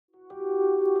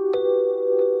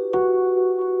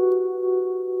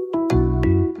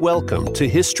Welcome to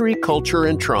History, Culture,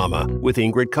 and Trauma with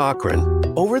Ingrid Cochran.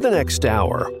 Over the next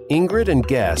hour, Ingrid and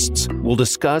guests will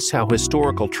discuss how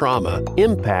historical trauma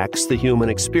impacts the human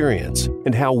experience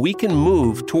and how we can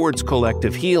move towards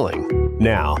collective healing.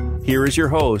 Now, here is your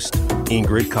host,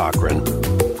 Ingrid Cochran.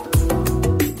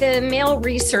 The male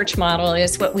research model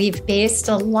is what we've based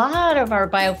a lot of our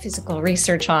biophysical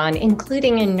research on,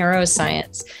 including in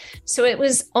neuroscience. So it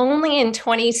was only in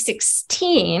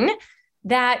 2016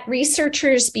 that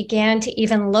researchers began to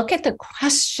even look at the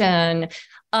question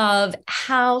of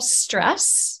how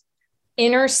stress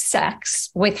intersects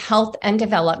with health and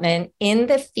development in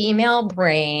the female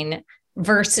brain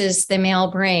versus the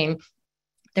male brain.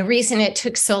 The reason it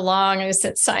took so long is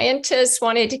that scientists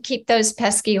wanted to keep those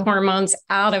pesky hormones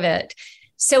out of it.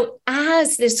 So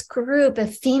as this group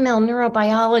of female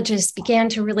neurobiologists began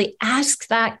to really ask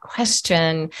that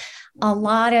question, a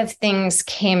lot of things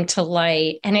came to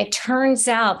light. And it turns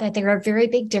out that there are very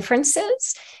big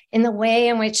differences in the way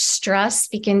in which stress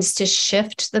begins to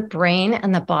shift the brain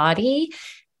and the body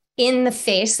in the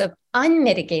face of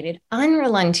unmitigated,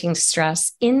 unrelenting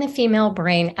stress in the female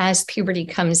brain as puberty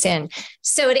comes in.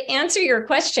 So to answer your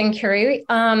question, Carrie,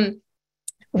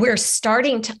 we're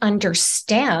starting to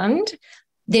understand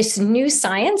this new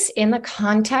science in the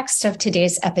context of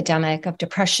today's epidemic of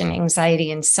depression,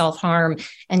 anxiety, and self-harm,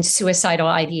 and suicidal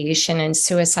ideation and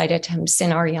suicide attempts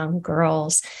in our young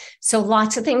girls. So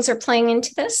lots of things are playing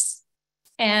into this,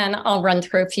 and I'll run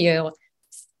through a few.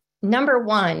 Number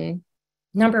one,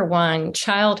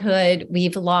 childhood.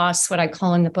 We've lost what I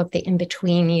call in the book the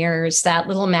in-between years, that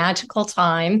little magical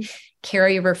time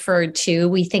Carrie referred to.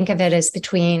 We think of it as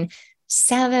between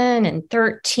 7 and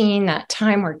 13, that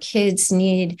time where kids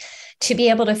need to be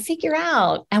able to figure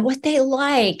out what they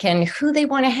like and who they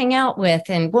want to hang out with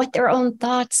and what their own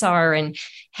thoughts are, and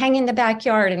hang in the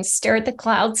backyard and stare at the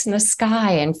clouds in the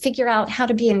sky and figure out how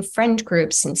to be in friend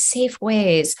groups in safe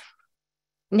ways.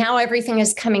 Now everything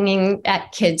is coming in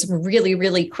at kids really,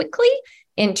 really quickly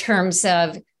in terms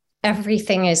of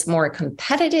everything is more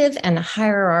competitive and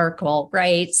hierarchical,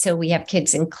 right? So we have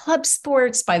kids in club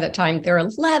sports by the time they're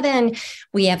 11.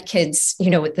 We have kids,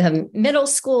 the middle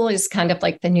school is kind of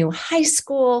like the new high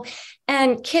school.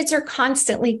 And kids are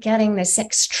constantly getting this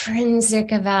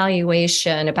extrinsic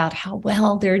evaluation about how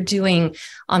well they're doing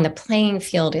on the playing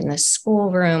field in the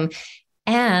schoolroom.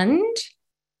 And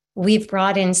we've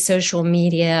brought in social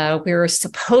media.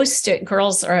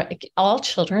 All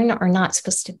children are not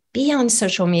supposed to be on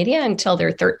social media until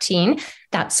they're 13.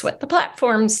 That's what the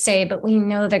platforms say, but we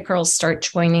know that girls start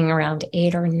joining around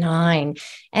 8 or 9.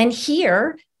 And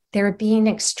here, they're being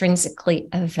extrinsically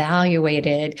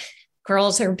evaluated.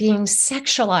 Girls are being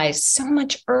sexualized so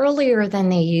much earlier than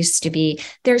they used to be.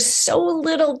 There's so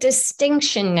little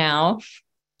distinction now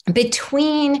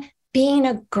between being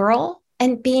a girl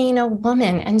and being a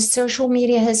woman. And social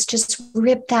media has just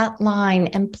ripped that line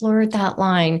and blurred that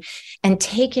line and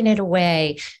taken it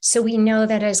away. So we know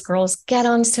that as girls get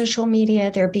on social media,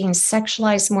 they're being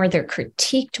sexualized more, they're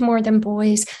critiqued more than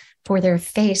boys for their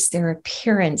face, their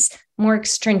appearance, more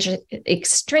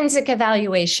extrinsic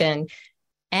evaluation.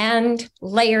 And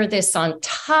layer this on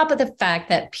top of the fact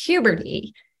that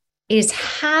puberty is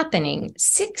happening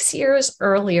 6 years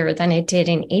earlier than it did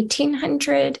in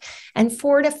 1800 and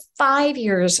 4 to 5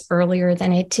 years earlier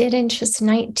than it did in just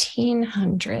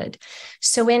 1900.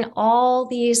 So in all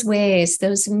these ways,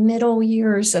 those middle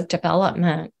years of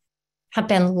development have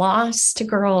been lost to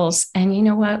girls. And you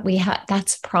know what?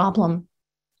 That's a problem.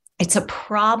 It's a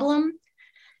problem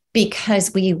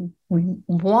because we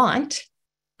want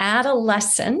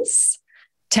adolescence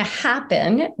to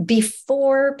happen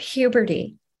before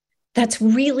puberty. That's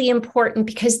really important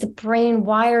because the brain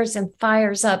wires and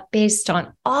fires up based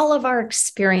on all of our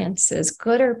experiences,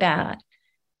 good or bad.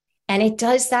 And it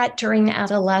does that during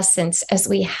adolescence as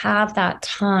we have that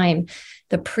time.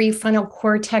 The prefrontal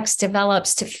cortex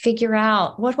develops to figure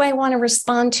out, what do I want to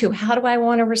respond to? How do I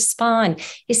want to respond?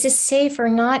 Is this safe or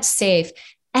not safe?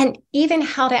 And even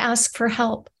how to ask for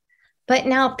help. But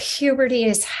now puberty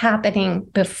is happening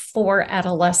before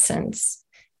adolescence.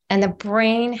 And the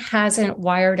brain hasn't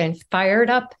wired and fired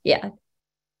up yet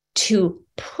to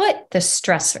put the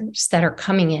stressors that are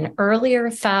coming in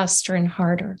earlier, faster, and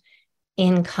harder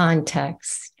in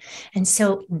context. And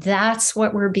so that's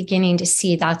what we're beginning to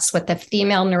see. That's what the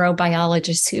female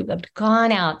neurobiologists who have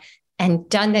gone out and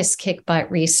done this kick butt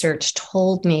research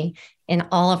told me in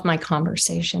all of my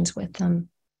conversations with them.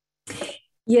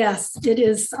 Yes, it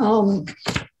is. I'm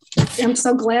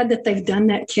so glad that they've done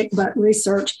that kick butt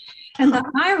research. And the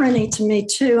irony to me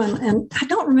too, and I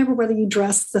don't remember whether you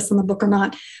addressed this in the book or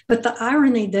not, but the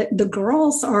irony that the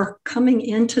girls are coming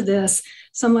into this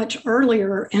so much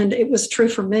earlier, and it was true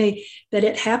for me, that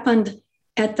it happened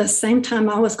at the same time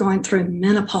I was going through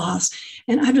menopause.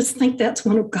 And I just think that's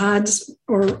one of God's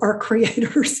or our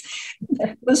creators'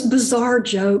 most bizarre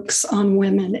jokes on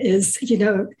women is,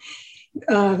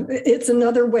 it's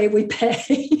another way we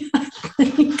pay, I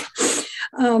think.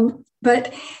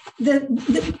 But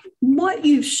what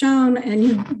you've shown, and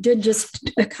you did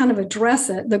just kind of address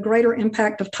it, the greater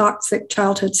impact of toxic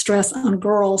childhood stress on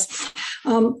girls.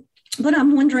 But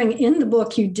I'm wondering, in the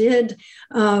book, you did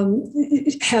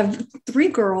have 3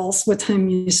 girls with whom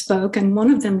you spoke, and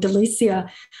one of them, Delicia,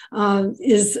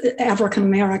 is African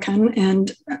American.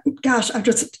 And gosh,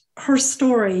 her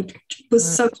story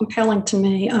was so compelling to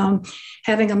me.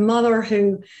 Having a mother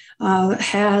who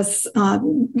has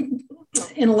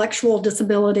intellectual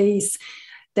disabilities,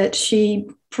 that she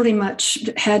pretty much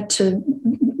had to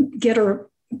get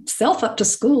herself up to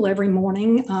school every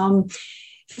morning,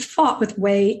 fought with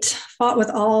weight, fought with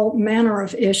all manner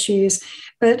of issues.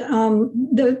 But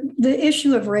the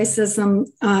issue of racism,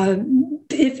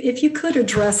 if you could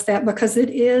address that, because it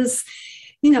is,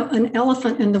 an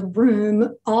elephant in the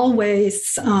room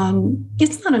always.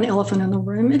 It's not an elephant in the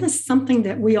room. It is something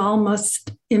that we all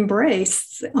must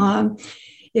embrace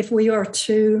if we are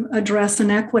to address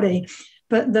inequity.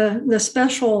 But the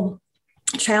special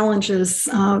challenges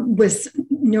with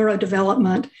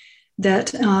neurodevelopment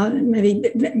that maybe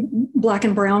Black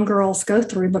and brown girls go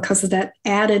through because of that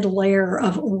added layer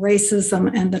of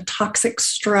racism and the toxic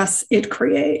stress it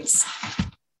creates.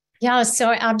 Yeah,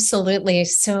 so absolutely.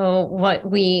 So what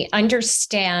we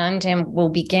understand and we'll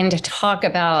begin to talk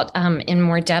about in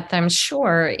more depth, I'm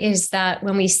sure, is that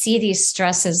when we see these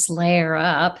stresses layer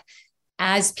up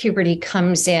as puberty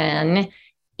comes in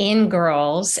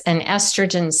girls and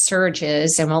estrogen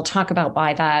surges, and we'll talk about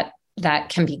why that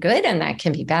can be good and that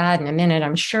can be bad in a minute,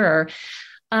 I'm sure.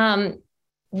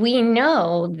 We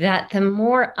know that the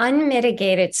more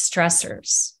unmitigated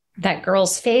stressors that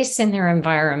girls face in their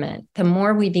environment, the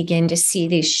more we begin to see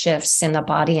these shifts in the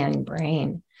body and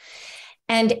brain.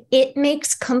 And it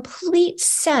makes complete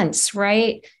sense,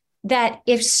 right? That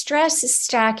if stress is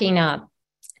stacking up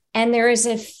and there is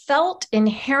a felt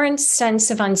inherent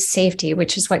sense of unsafety,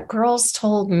 which is what girls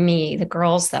told me, the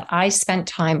girls that I spent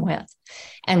time with,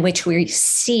 and which we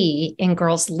see in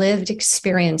girls' lived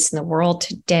experience in the world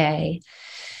today,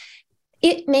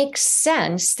 it makes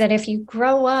sense that if you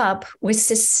grow up with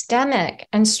systemic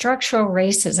and structural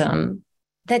racism,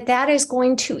 that is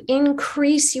going to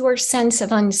increase your sense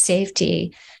of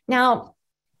unsafety. Now,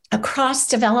 across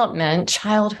development,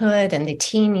 childhood and the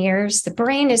teen years, the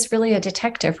brain is really a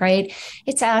detective, right?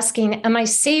 It's asking, am I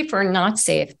safe or not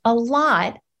safe? A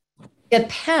lot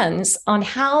depends on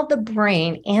how the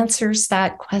brain answers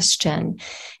that question.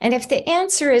 And if the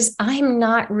answer is, I'm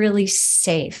not really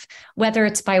safe, whether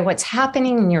it's by what's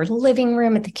happening in your living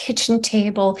room, at the kitchen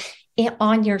table,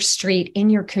 on your street, in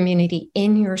your community,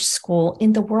 in your school,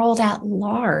 in the world at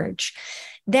large,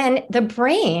 then the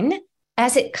brain,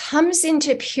 as it comes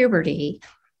into puberty,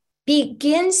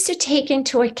 begins to take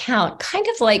into account, kind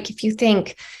of like if you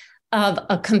think of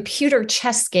a computer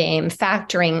chess game,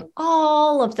 factoring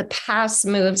all of the past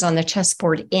moves on the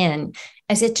chessboard in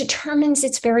as it determines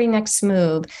its very next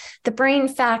move. The brain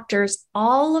factors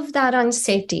all of that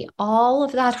unsafety, all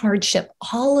of that hardship,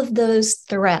 all of those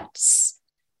threats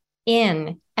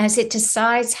in as it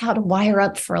decides how to wire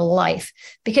up for life,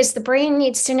 because the brain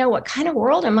needs to know, what kind of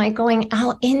world am I going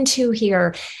out into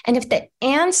here? And if the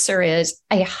answer is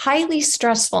a highly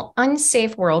stressful,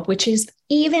 unsafe world, which is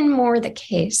even more the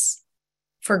case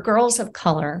for girls of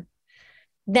color,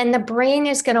 then the brain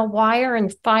is going to wire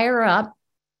and fire up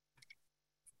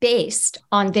based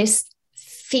on this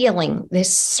feeling,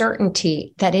 this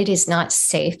certainty that it is not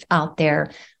safe out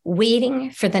there, waiting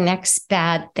for the next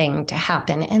bad thing to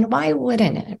happen. And why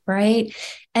wouldn't it, right?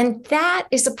 And that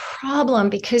is a problem,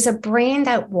 because a brain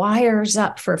that wires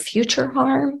up for future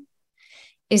harm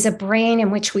is a brain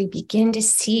in which we begin to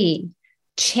see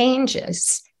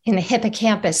changes in the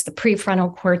hippocampus, the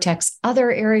prefrontal cortex,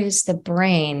 other areas of the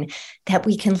brain that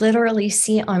we can literally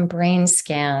see on brain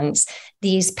scans.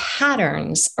 These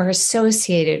patterns are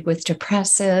associated with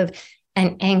depressive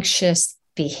and anxious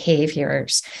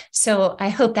behaviors. So I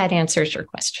hope that answers your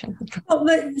question. Oh,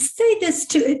 but say this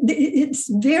too,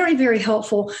 it's very, very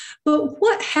helpful. But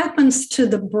what happens to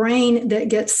the brain that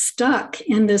gets stuck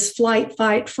in this flight,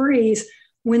 fight, freeze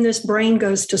when this brain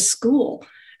goes to school?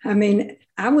 I mean,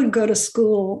 I would go to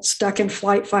school stuck in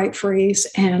flight, fight, freeze,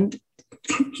 and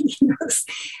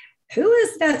who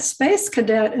is that space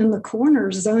cadet in the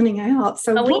corner zoning out?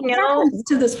 So what happens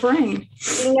to this brain?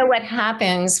 We know what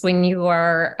happens when you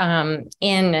are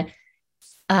in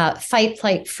fight,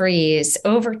 flight, freeze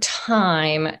over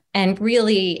time. And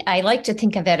really, I like to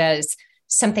think of it as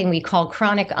something we call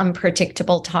chronic,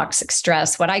 unpredictable, toxic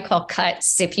stress, what I call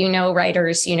CUTS. If you know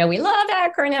writers, you know we love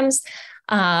acronyms.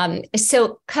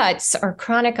 So CUTS are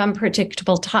chronic,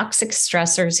 unpredictable, toxic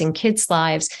stressors in kids'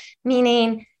 lives,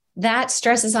 meaning that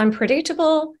stress is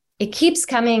unpredictable. It keeps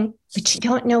coming, but you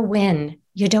don't know when.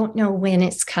 You don't know when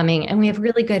it's coming. And we have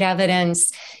really good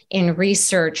evidence in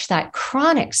research that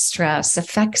chronic stress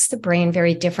affects the brain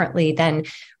very differently than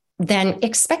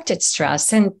expected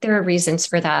stress. And there are reasons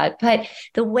for that. But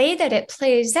the way that it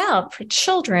plays out for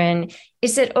children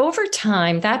is that over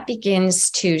time, that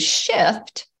begins to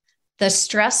shift the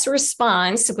stress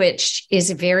response, which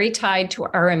is very tied to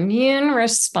our immune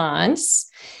response,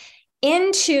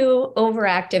 into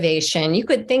overactivation. You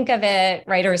could think of it,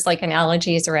 writers like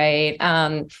analogies, right,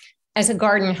 as a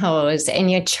garden hose, and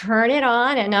you turn it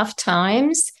on enough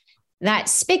times, that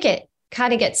spigot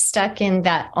kind of gets stuck in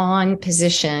that on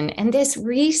position. And this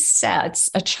resets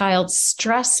a child's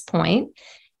stress point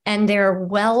and their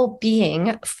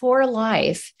well-being for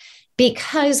life.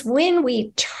 Because when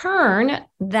we turn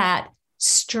that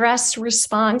stress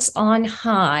response on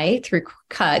high through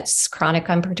CUTS, chronic,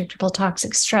 unpredictable,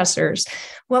 toxic stressors,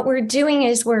 what we're doing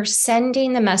is we're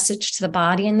sending the message to the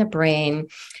body and the brain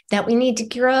that we need to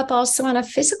gear up also on a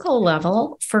physical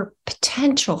level for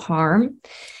potential harm.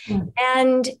 Mm.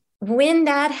 And when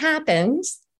that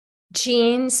happens,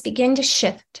 genes begin to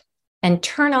shift and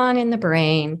turn on in the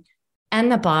brain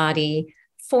and the body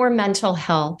for mental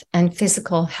health and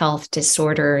physical health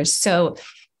disorders. So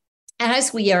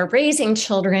as we are raising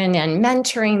children and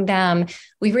mentoring them,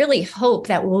 we really hope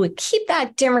that we'll keep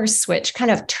that dimmer switch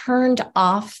kind of turned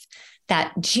off,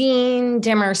 that gene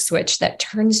dimmer switch that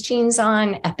turns genes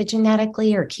on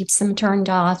epigenetically or keeps them turned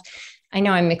off. I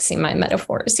know I'm mixing my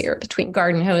metaphors here between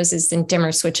garden hoses and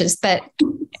dimmer switches, but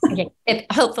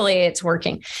hopefully it's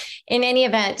working. In any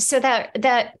event, so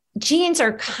that genes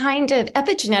are kind of,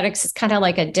 epigenetics is kind of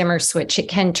like a dimmer switch. It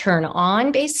can turn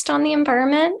on based on the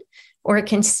environment, or it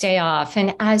can stay off.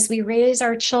 And as we raise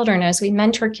our children, as we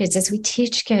mentor kids, as we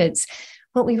teach kids,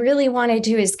 what we really want to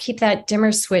do is keep that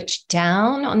dimmer switch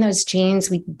down on those genes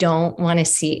we don't want to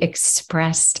see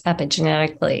expressed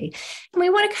epigenetically. And we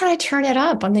want to kind of turn it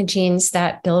up on the genes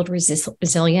that build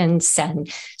resilience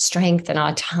and strength and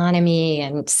autonomy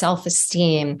and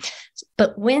self-esteem.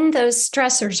 But when those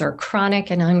stressors are chronic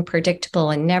and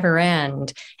unpredictable and never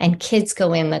end, and kids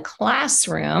go in the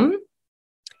classroom,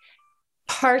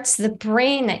 parts of the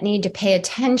brain that need to pay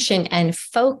attention and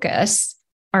focus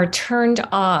are turned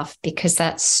off because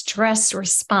that stress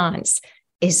response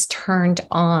is turned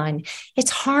on.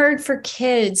 It's hard for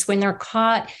kids when they're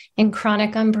caught in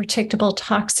chronic, unpredictable,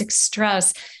 toxic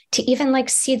stress to even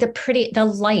see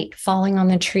the light falling on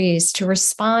the trees, to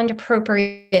respond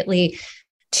appropriately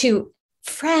to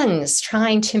friends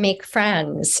trying to make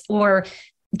friends, or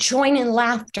join in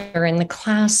laughter in the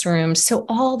classroom. So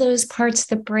all those parts of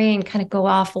the brain kind of go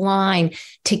offline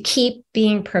to keep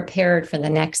being prepared for the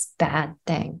next bad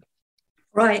thing.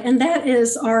 Right. And that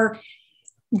is our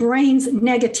brain's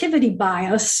negativity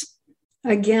bias,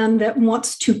 again, that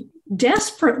wants to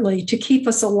desperately to keep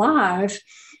us alive.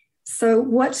 So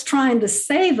what's trying to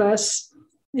save us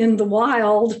in the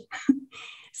wild,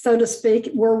 so to speak,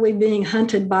 were we being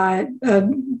hunted by a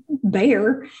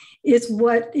bear, is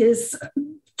what is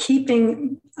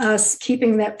keeping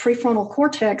that prefrontal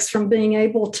cortex from being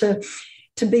able to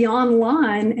be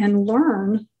online and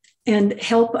learn and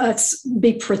help us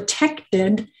be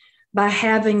protected by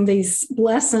having these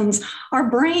lessons. Our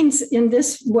brains in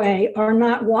this way are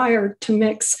not wired to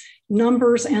mix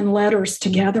numbers and letters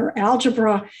together.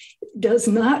 Algebra does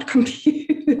not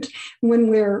compute when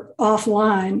we're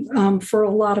offline, for a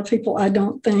lot of people, I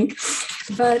don't think.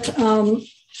 But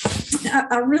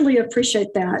I really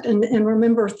appreciate that, and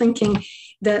remember thinking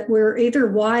that we're either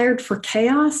wired for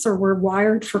chaos or we're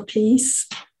wired for peace,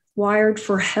 wired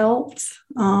for health,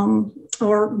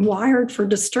 or wired for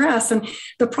distress. And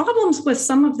the problems with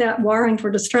some of that wiring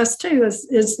for distress too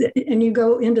is, and you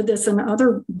go into this in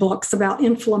other books about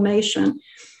inflammation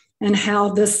and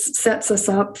how this sets us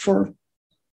up for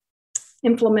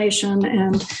inflammation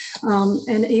and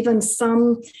even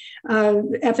some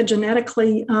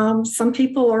epigenetically, some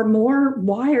people are more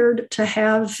wired to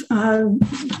have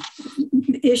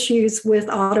issues with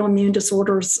autoimmune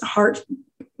disorders, heart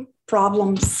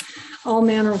problems, all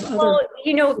manner of other.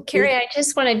 Well, Carrie, I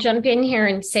just want to jump in here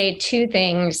and say two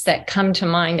things that come to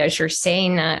mind as you're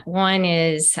saying that. One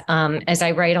is, as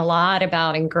I write a lot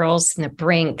about in Girls in the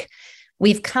Brink,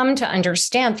 we've come to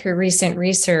understand through recent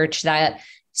research that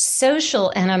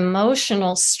social and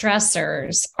emotional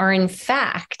stressors are, in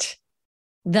fact,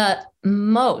 the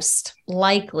most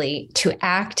likely to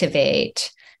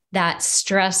activate that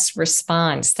stress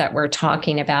response that we're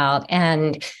talking about.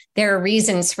 And there are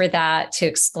reasons for that. To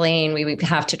explain, we would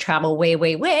have to travel way,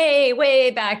 way, way,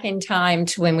 way back in time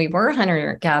to when we were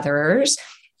hunter-gatherers.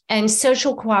 And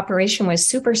social cooperation was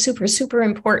super, super, super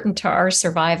important to our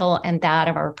survival and that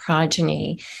of our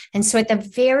progeny. And so at the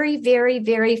very, very,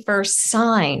 very first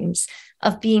signs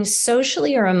of being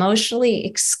socially or emotionally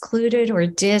excluded or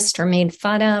dissed or made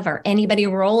fun of, or anybody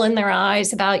rolling their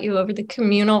eyes about you over the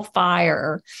communal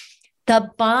fire,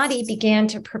 the body began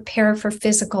to prepare for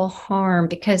physical harm,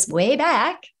 because way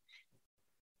back,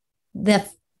 the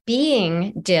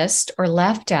being dissed or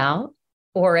left out,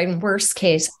 or in worst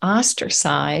case,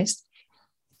 ostracized,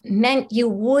 meant you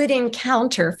would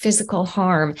encounter physical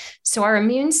harm. So our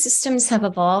immune systems have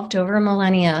evolved over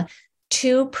millennia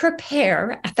to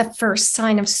prepare at the first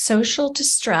sign of social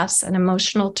distress and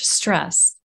emotional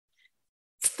distress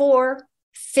for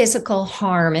physical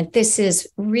harm. And this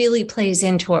really plays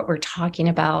into what we're talking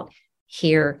about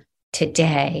here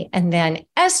today. And then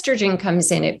estrogen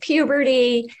comes in at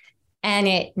puberty, and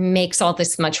it makes all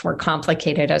this much more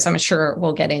complicated, as I'm sure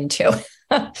we'll get into.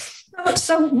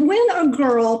 So when a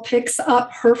girl picks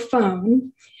up her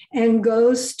phone and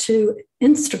goes to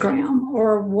Instagram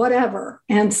or whatever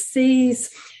and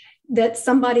sees that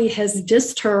somebody has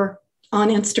dissed her on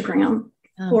Instagram,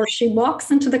 or she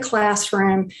walks into the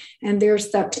classroom and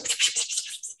there's that,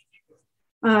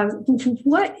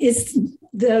 what is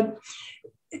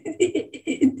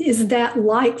that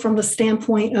like from the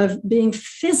standpoint of being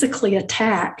physically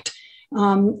attacked?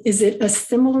 Is it a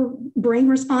similar brain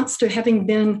response to having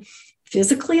been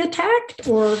physically attacked,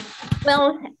 or?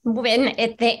 Well,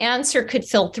 the answer could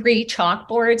fill 3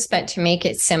 chalkboards, but to make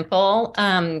it simple,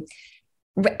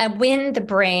 when the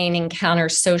brain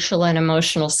encounters social and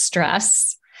emotional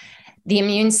stress, the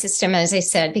immune system, as I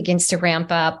said, begins to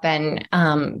ramp up and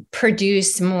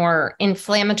produce more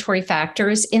inflammatory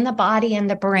factors in the body and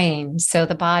the brain. So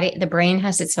the brain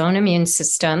has its own immune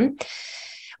system,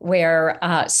 where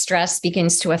stress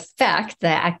begins to affect the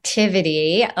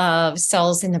activity of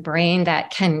cells in the brain that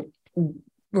can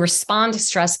respond to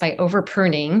stress by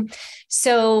overpruning.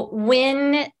 So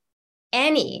when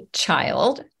any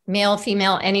child, male,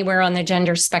 female, anywhere on the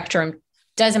gender spectrum,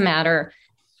 doesn't matter,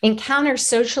 encounters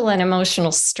social and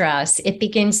emotional stress, it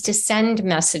begins to send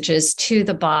messages to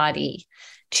the body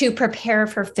to prepare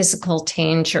for physical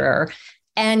danger.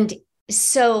 And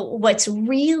so what's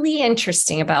really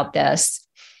interesting about this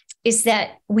is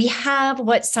that we have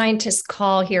what scientists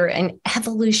call here an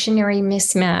evolutionary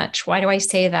mismatch. Why do I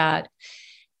say that?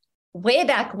 Way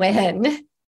back when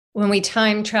we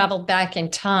time traveled back in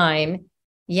time,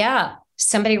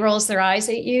 somebody rolls their eyes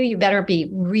at you, you better be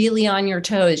really on your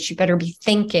toes. You better be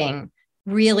thinking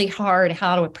really hard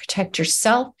how to protect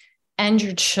yourself and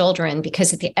your children,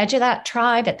 because at the edge of that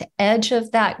tribe, at the edge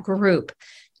of that group,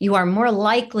 you are more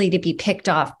likely to be picked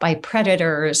off by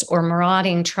predators or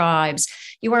marauding tribes.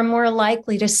 You are more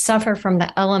likely to suffer from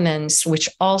the elements, which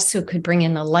also could bring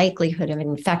in the likelihood of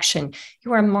infection.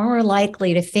 You are more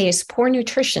likely to face poor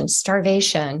nutrition,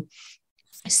 starvation.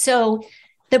 So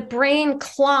the brain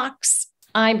clocks,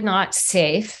 I'm not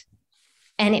safe.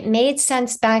 And it made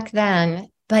sense back then.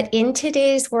 But in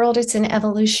today's world, it's an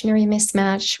evolutionary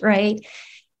mismatch, right?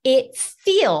 It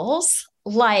feels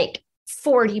like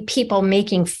 40 people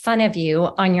making fun of you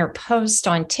on your post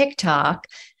on TikTok,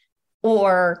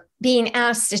 or being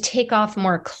asked to take off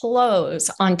more clothes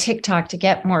on TikTok to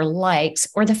get more likes,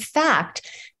 or the fact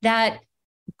that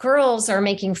girls are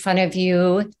making fun of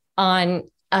you on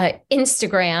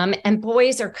Instagram and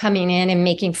boys are coming in and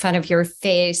making fun of your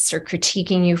face or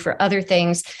critiquing you for other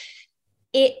things.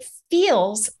 It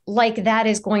feels like that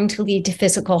is going to lead to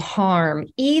physical harm,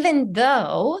 even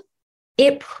though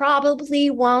it probably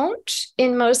won't.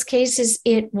 In most cases,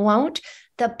 it won't.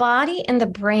 The body and the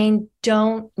brain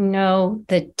don't know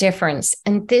the difference.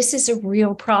 And this is a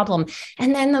real problem.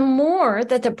 And then the more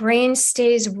that the brain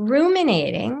stays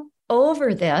ruminating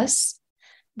over this,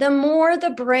 the more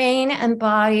the brain and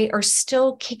body are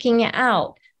still kicking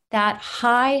out that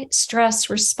high stress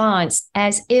response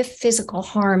as if physical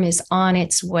harm is on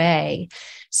its way.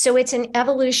 So it's an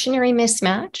evolutionary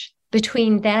mismatch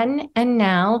between then and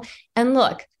now. And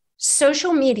look,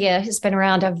 social media has been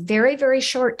around a very, very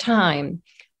short time.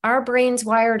 Our brains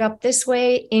wired up this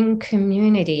way in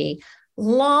community.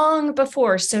 long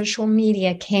before social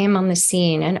media came on the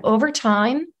scene. And over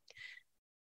time,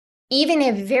 even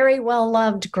a very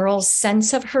well-loved girl's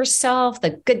sense of herself,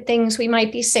 the good things we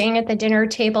might be saying at the dinner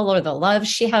table or the love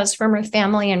she has from her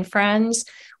family and friends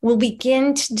will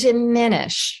begin to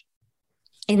diminish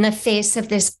in the face of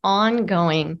this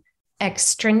ongoing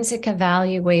extrinsic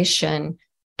evaluation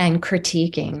and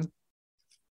critiquing.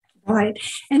 Right.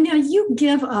 And now you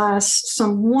give us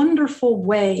some wonderful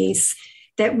ways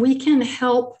that we can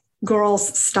help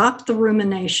girls stop the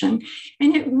rumination.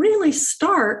 And it really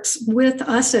starts with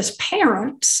us as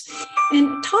parents.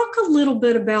 And talk a little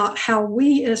bit about how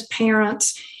we as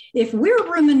parents, if we're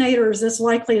ruminators, it's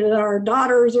likely that our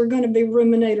daughters are going to be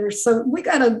ruminators. So we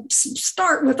got to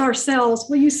start with ourselves.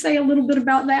 Will you say a little bit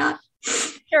about that?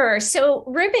 Sure. So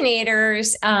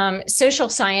ruminators, social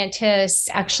scientists,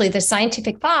 actually the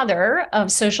scientific father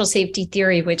of social safety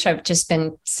theory, which I've just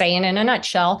been saying in a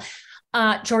nutshell,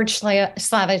 George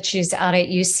Slavich, who's out at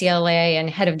UCLA and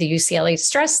head of the UCLA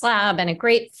Stress Lab and a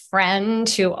great friend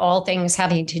to all things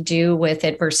having to do with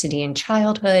adversity in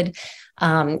childhood.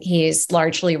 He is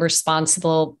largely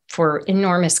responsible for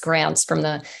enormous grants from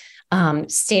the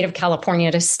state of California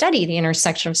to study the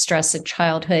intersection of stress in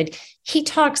childhood. He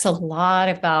talks a lot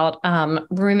about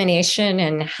rumination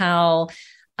and how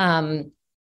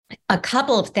a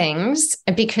couple of things,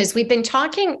 because we've been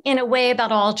talking in a way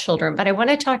about all children, but I want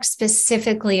to talk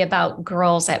specifically about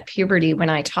girls at puberty when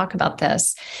I talk about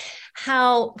this,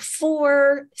 how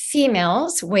for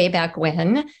females way back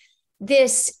when,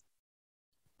 this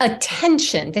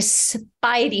attention, this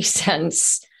spidey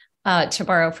sense, to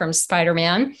borrow from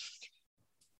Spider-Man,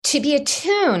 to be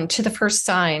attuned to the first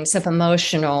signs of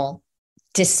emotional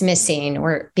dismissing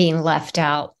or being left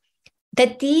out,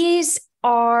 that these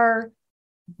are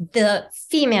the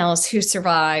females who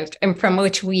survived and from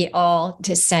which we all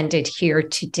descended here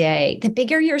today. The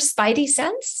bigger your spidey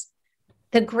sense,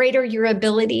 the greater your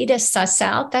ability to suss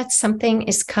out that something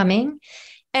is coming.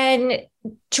 And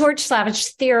George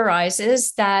Slavich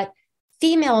theorizes that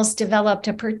females developed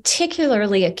a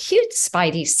particularly acute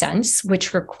spidey sense,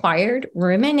 which required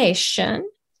rumination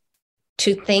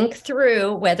to think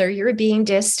through whether you're being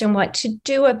dissed and what to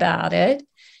do about it,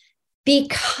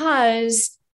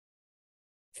 because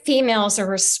females are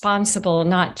responsible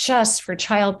not just for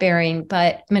childbearing,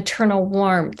 but maternal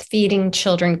warmth, feeding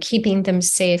children, keeping them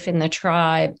safe in the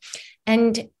tribe.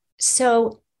 And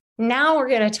so now we're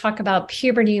going to talk about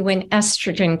puberty when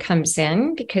estrogen comes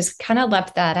in, because kind of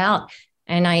left that out.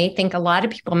 And I think a lot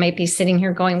of people might be sitting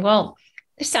here going, well,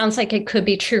 this sounds like it could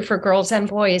be true for girls and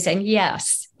boys. And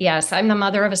yes, I'm the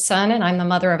mother of a son and I'm the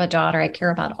mother of a daughter. I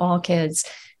care about all kids,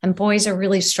 and boys are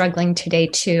really struggling today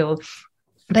too.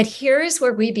 But here's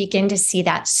where we begin to see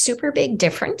that super big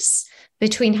difference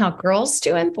between how girls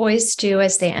do and boys do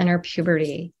as they enter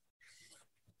puberty.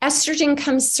 Estrogen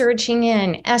comes surging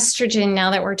in. Estrogen,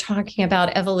 now that we're talking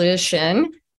about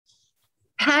evolution,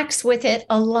 packs with it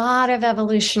a lot of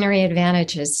evolutionary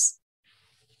advantages.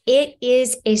 It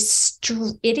is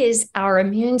our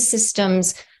immune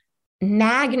system's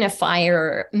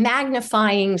magnifying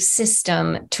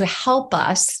system to help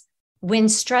us when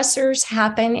stressors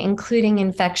happen, including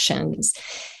infections.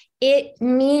 It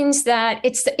means that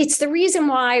it's the reason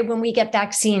why when we get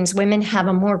vaccines, women have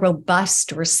a more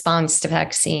robust response to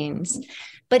vaccines.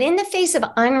 But in the face of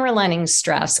unrelenting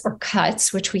stress or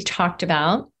cuts, which we talked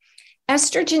about,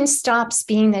 estrogen stops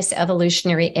being this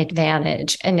evolutionary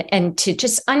advantage. And to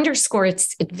just underscore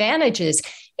its advantages,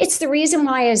 it's the reason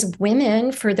why as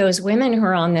women, for those women who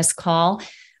are on this call,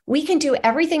 we can do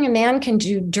everything a man can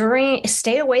do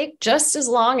stay awake just as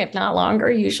long, if not longer,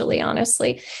 usually,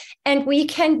 honestly. And we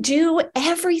can do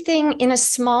everything in a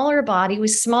smaller body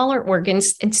with smaller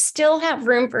organs and still have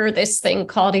room for this thing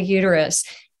called a uterus.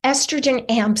 Estrogen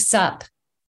amps up.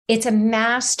 It's a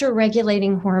master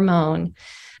regulating hormone.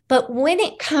 But when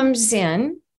it comes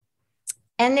in,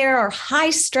 and there are high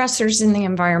stressors in the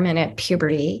environment at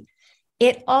puberty,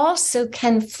 it also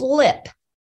can flip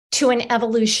to an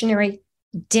evolutionary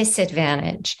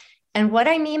disadvantage. And what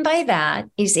I mean by that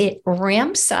is it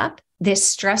ramps up this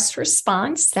stress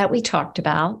response that we talked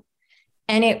about,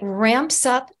 and it ramps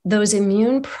up those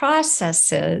immune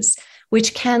processes,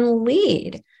 which can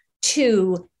lead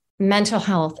to mental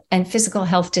health and physical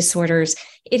health disorders.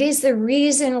 It is the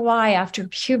reason why after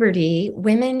puberty,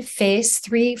 women face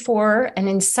 3, 4, and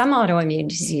in some autoimmune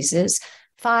diseases,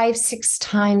 5, 6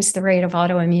 times the rate of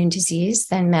autoimmune disease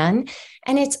than men.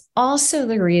 And it's also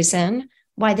the reason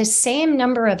why the same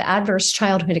number of adverse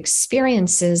childhood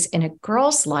experiences in a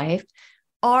girl's life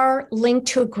are linked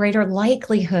to a greater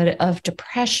likelihood of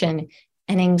depression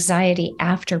and anxiety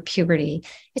after puberty.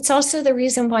 It's also the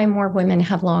reason why more women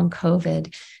have long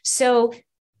COVID. So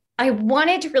I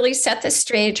wanted to really set the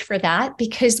stage for that,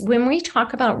 because when we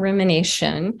talk about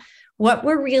rumination, what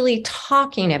we're really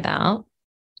talking about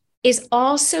is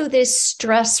also this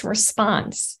stress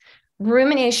response.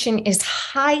 Rumination is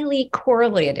highly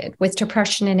correlated with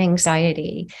depression and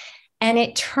anxiety. And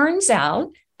it turns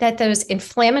out that those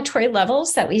inflammatory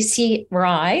levels that we see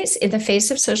rise in the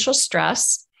face of social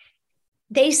stress,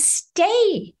 they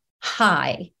stay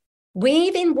high,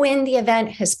 even when the event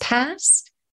has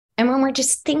passed and when we're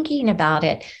just thinking about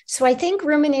it. So I think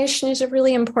rumination is a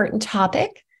really important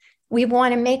topic. We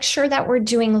want to make sure that we're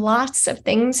doing lots of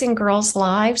things in girls'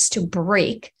 lives to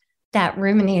break that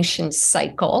rumination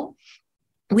cycle.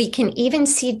 We can even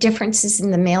see differences in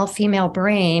the male-female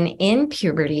brain in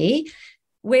puberty,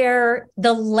 where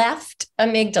the left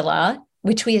amygdala,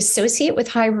 which we associate with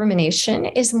high rumination,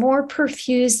 is more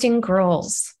perfused in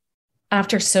girls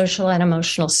after social and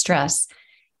emotional stress.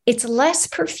 It's less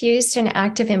perfused and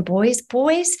active in boys.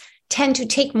 Boys tend to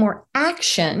take more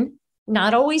action,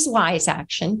 not always wise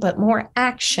action, but more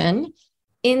action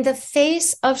in the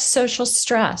face of social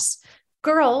stress.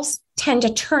 Girls tend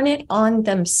to turn it on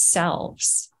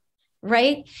themselves,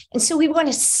 right? And so we want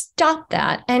to stop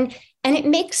that. And it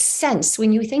makes sense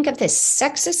when you think of this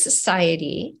sexist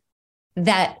society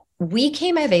that we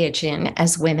came of age in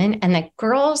as women, and that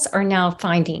girls are now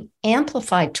finding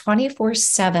amplified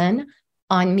 24/7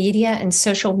 on media and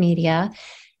social media.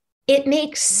 It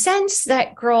makes sense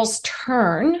that girls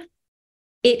turn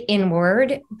it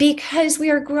inward, because we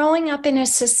are growing up in a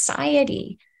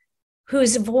society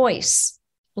whose voice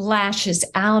lashes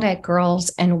out at girls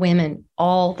and women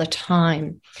all the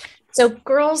time. So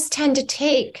girls tend to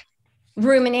take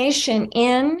rumination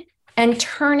in and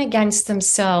turn against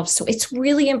themselves. So it's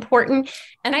really important.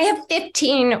 And I have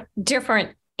 15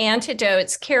 different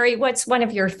antidotes. Carrie, what's one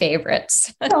of your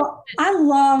favorites? Well, I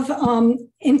love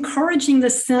encouraging the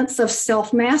sense of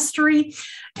self-mastery.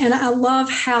 And I love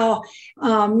how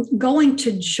going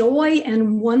to joy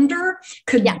and wonder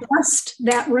could bust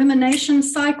that rumination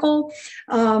cycle,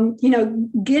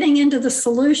 getting into the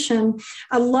solution.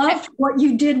 I love what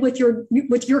you did with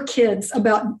your kids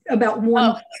about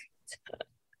wonder.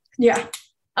 Yeah.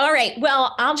 All right.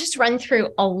 Well, I'll just run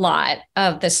through a lot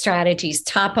of the strategies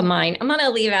top of mind. I'm going to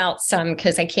leave out some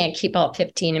because I can't keep all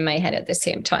 15 in my head at the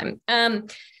same time.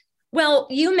 Well,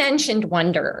 you mentioned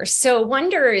wonder. So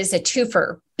wonder is a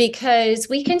twofer, because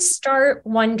we can start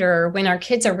wonder when our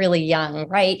kids are really young,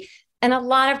 right? And a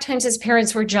lot of times as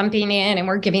parents, we're jumping in and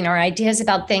we're giving our ideas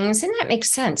about things. And that makes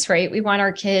sense, right? We want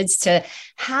our kids to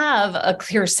have a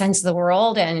clear sense of the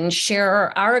world and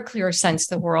share our clear sense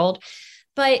of the world.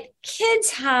 But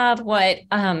kids have what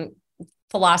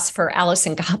philosopher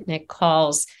Alison Gopnik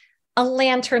calls a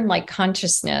lantern-like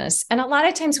consciousness. And a lot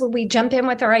of times when we jump in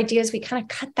with our ideas, we kind of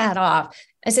cut that off.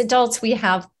 As adults, we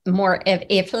have more of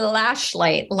a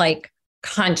flashlight-like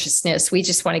consciousness. We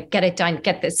just want to get it done,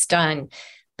 get this done.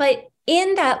 But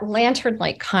in that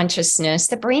lantern-like consciousness,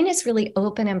 the brain is really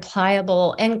open and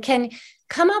pliable and can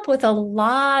come up with a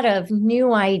lot of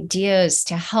new ideas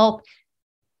to help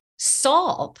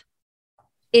solve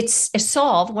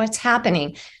what's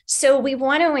happening. So we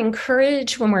want to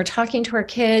encourage, when we're talking to our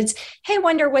kids, hey,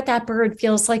 wonder what that bird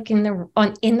feels like in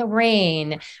the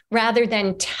rain, rather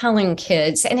than telling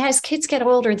kids. And as kids get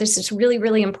older, this is really,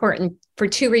 really important for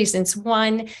two reasons.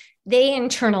 One, they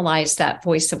internalize that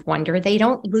voice of wonder. They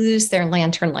don't lose their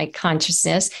lantern-like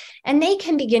consciousness, and they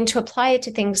can begin to apply it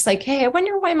to things like, hey, I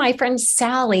wonder why my friend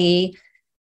Sally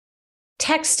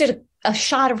texted a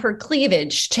shot of her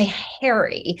cleavage to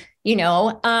Harry,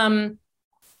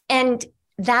 and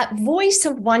that voice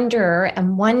of wonder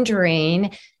and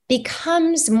wondering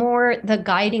becomes more the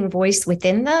guiding voice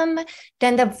within them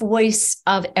than the voice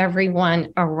of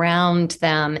everyone around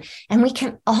them. And we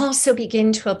can also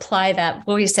begin to apply that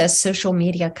voice as social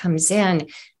media comes in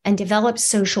and develop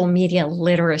social media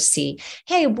literacy.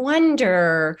 Hey,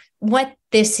 wonder what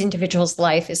this individual's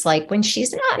life is like when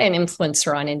she's not an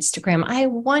influencer on Instagram. I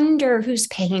wonder who's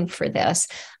paying for this.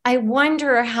 I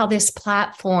wonder how this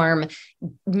platform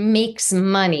makes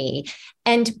money,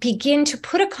 and begin to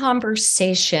put a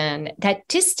conversation that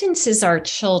distances our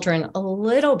children a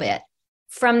little bit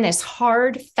from this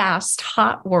hard, fast,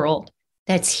 hot world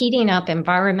that's heating up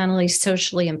environmentally,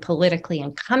 socially, and politically,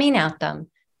 and coming at them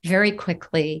very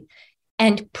quickly,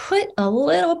 and put a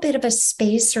little bit of a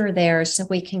spacer there so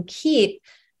we can keep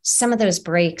some of those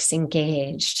breaks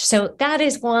engaged. So that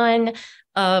is one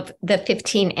of the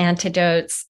 15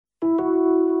 antidotes.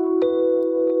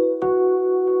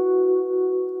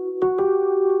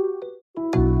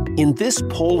 In this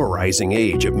polarizing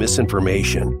age of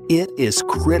misinformation, it is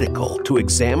critical to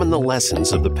examine the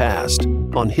lessons of the past.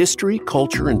 On History,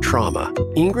 Culture, and Trauma,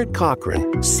 Ingrid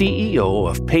Cochran, CEO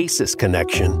of PACES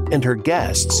Connection, and her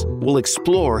guests will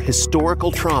explore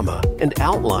historical trauma and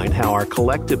outline how our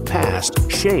collective past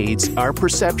shades our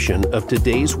perception of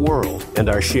today's world and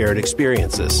our shared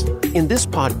experiences. In this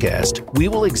podcast, we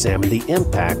will examine the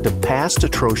impact of past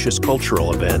atrocious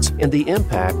cultural events and the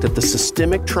impact of the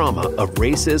systemic trauma of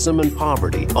racism and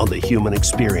poverty on the human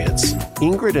experience.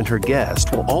 Ingrid and her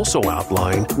guest will also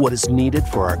outline what is needed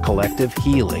for our collective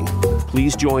healing.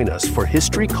 Please join us for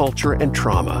History, Culture, and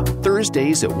Trauma,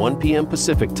 Thursdays at 1 p.m.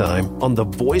 Pacific Time on the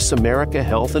Voice America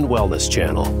Health and Wellness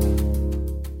Channel.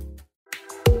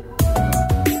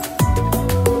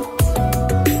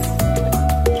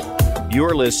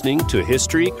 You're listening to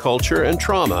History, Culture, and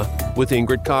Trauma with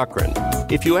Ingrid Cochran.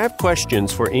 If you have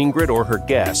questions for Ingrid or her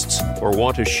guests or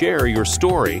want to share your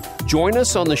story, join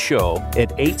us on the show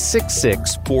at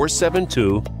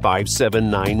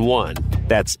 866-472-5791.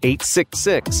 That's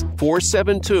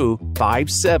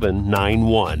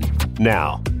 866-472-5791.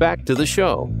 Now, back to the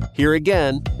show. Here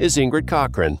again is Ingrid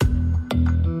Cochran.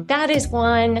 That is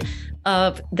one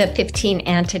of the 15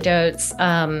 antidotes.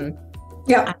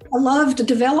 Yeah, I loved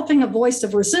developing a voice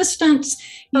of resistance.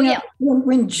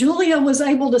 When Julia was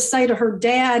able to say to her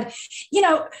dad,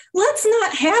 let's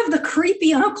not have the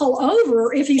creepy uncle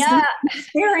over if he's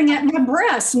staring at my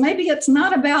breasts. Maybe it's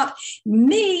not about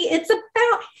me, it's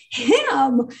about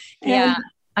him. Yeah,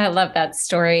 I love that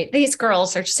story. These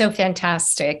girls are so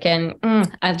fantastic. And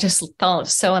I just fell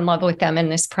so in love with them in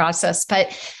this process.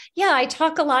 But yeah, I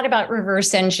talk a lot about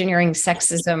reverse engineering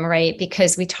sexism, right?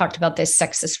 Because we talked about this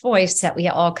sexist voice that we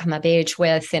all come of age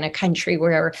with in a country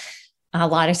where a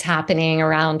lot is happening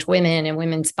around women and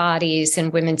women's bodies,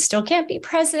 and women still can't be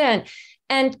president.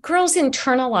 And girls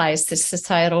internalize the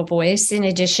societal voice in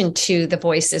addition to the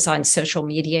voices on social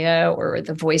media or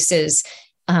the voices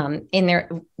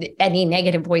any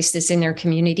negative voices in their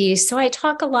communities. So I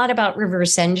talk a lot about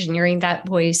reverse engineering that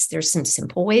voice. There's some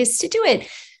simple ways to do it.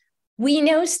 We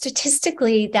know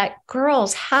statistically that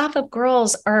half of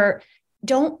girls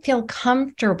don't feel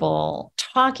comfortable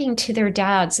talking to their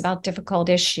dads about difficult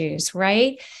issues,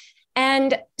 right?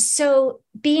 And so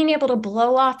being able to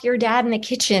blow off your dad in the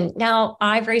kitchen. Now,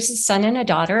 I've raised a son and a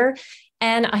daughter,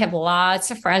 and I have lots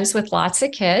of friends with lots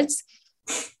of kids.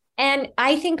 And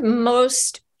I think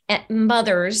most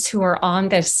mothers who are on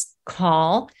this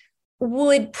call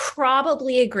would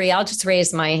probably agree. I'll just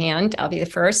raise my hand. I'll be the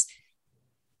first.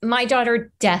 My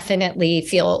daughter definitely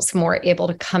feels more able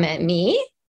to come at me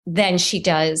than she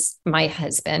does my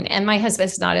husband. And my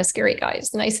husband's not a scary guy. He's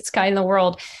the nicest guy in the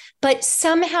world. But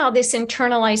somehow this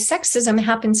internalized sexism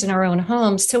happens in our own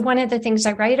homes. So one of the things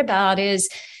I write about is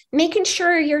making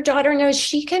sure your daughter knows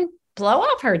she can blow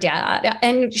off her dad,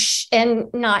 and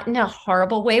not in a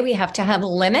horrible way. We have to have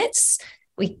limits.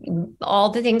 All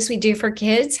the things we do for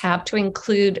kids have to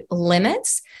include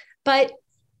limits, but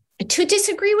to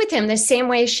disagree with him the same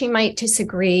way she might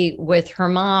disagree with her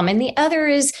mom. And the other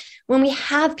is when we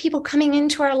have people coming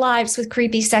into our lives with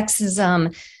creepy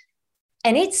sexism,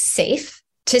 and it's safe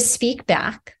to speak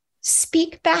back,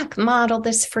 model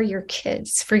this for your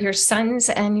kids, for your sons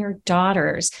and your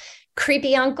daughters.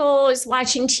 Creepy uncle is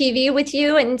watching TV with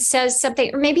you and says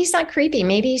something, or maybe he's not creepy,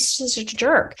 maybe he's just a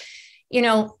jerk.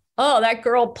 Oh, that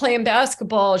girl playing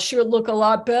basketball, she would look a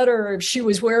lot better if she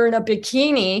was wearing a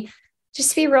bikini.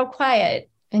 Just be real quiet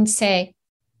and say,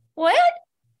 what?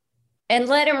 And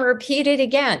let him repeat it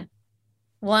again.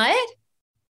 What?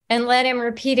 And let him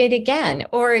repeat it again.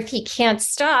 Or if he can't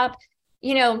stop,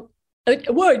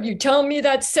 what, you telling me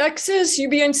that's sexist? You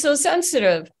being so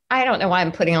sensitive. I don't know why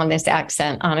I'm putting on this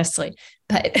accent, honestly,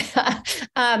 but, it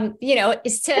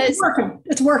says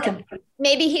it's working.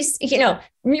 Maybe he's, you're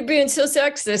being so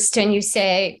sexist, and you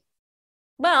say,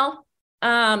 well,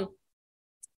 or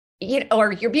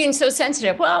you're being so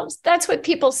sensitive. Well, that's what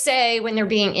people say when they're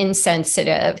being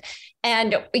insensitive.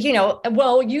 And,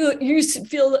 well, you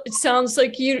feel it sounds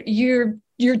like you're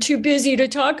too busy to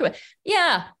talk about.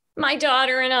 Yeah. My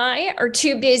daughter and I are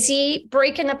too busy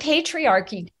breaking the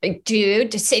patriarchy,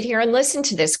 dude, to sit here and listen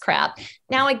to this crap.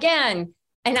 Now, again,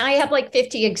 and I have like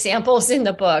 50 examples in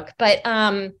the book, but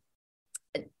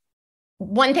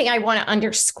one thing I want to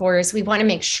underscore is we want to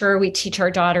make sure we teach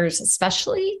our daughters,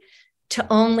 especially, to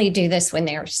only do this when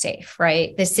they're safe,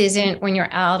 right? This isn't when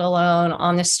you're out alone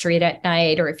on the street at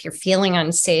night, or if you're feeling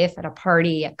unsafe at a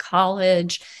party, at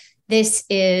college. This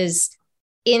is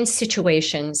in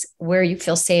situations where you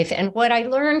feel safe. And what I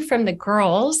learned from the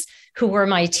girls who were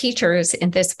my teachers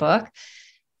in this book,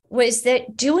 was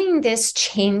that doing this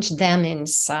changed them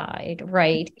inside,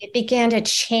 right? It began to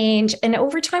change. And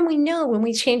over time, we know when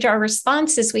we change our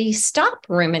responses, we stop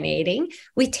ruminating,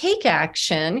 we take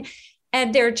action.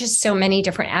 And there are just so many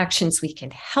different actions we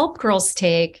can help girls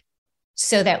take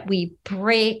so that we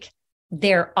break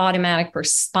their automatic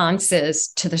responses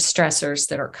to the stressors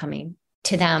that are coming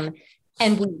to them.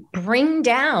 And we bring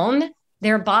down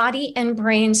their body and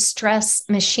brain stress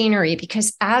machinery,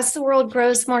 because as the world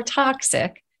grows more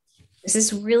toxic, this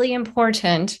is really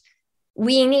important,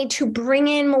 we need to bring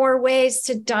in more ways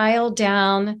to dial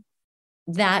down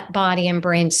that body and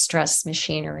brain stress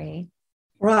machinery.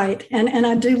 Right. And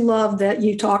I do love that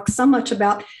you talk so much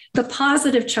about the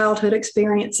positive childhood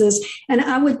experiences. And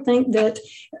I would think that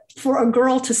for a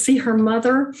girl to see her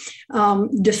mother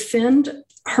defend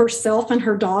herself and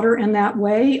her daughter in that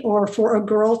way, or for a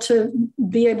girl to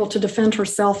be able to defend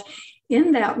herself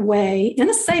in that way, in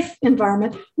a safe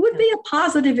environment, would be a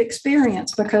positive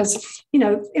experience because,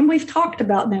 and we've talked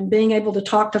about them being able to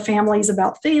talk to families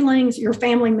about feelings, your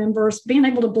family members, being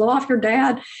able to blow off your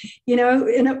dad, in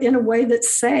a way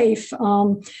that's safe,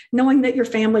 knowing that your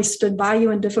family stood by you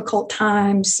in difficult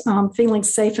times, feeling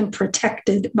safe and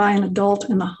protected by an adult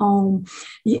in the home,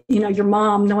 your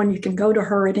mom, knowing you can go to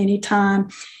her at any time.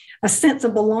 A sense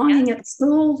of belonging at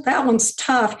school, that one's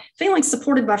tough. Feeling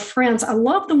supported by friends. I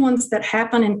love the ones that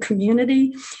happen in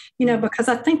community, because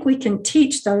I think we can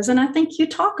teach those. And I think you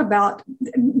talk about,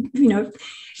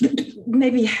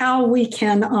 maybe how we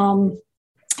can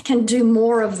do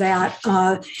more of that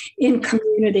in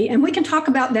community. And we can talk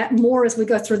about that more as we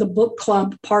go through the book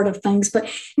club part of things. But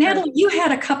Natalie, you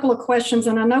had a couple of questions,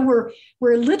 and I know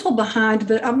we're a little behind,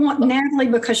 but I want Natalie,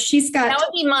 because she's got... That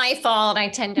would be my fault. I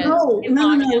tend to...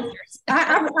 No.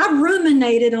 I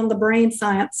ruminated on the brain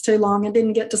science too long and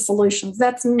didn't get to solutions.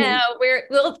 That's me. No,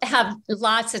 we'll have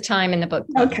lots of time in the book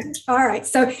club. Okay. All right.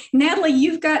 So Natalie,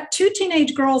 you've got 2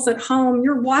 teenage girls at home.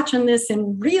 You're watching this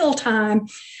in real time.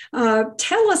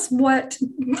 Tell us what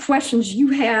questions you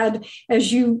had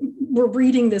as you were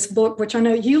reading this book, which I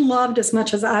know you loved as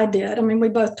much as I did. I mean, we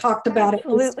both talked about it.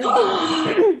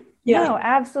 Yeah. No,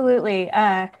 absolutely.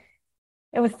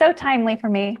 It was so timely for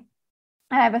me.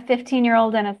 I have a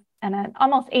 15-year-old and an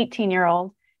almost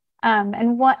 18-year-old.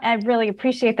 And what I really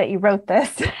appreciate that you wrote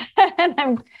this.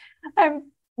 And I'm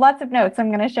lots of notes I'm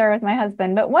going to share with my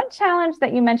husband. But one challenge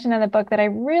that you mentioned in the book that I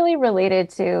really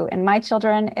related to in my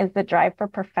children is the drive for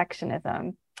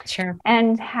perfectionism. Sure.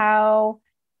 And how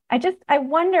I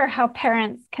wonder how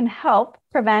parents can help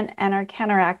prevent and or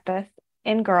counteract this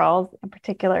in girls in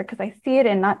particular, because I see it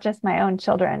in not just my own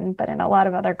children, but in a lot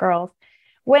of other girls,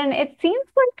 when it seems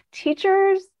like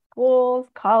teachers, schools,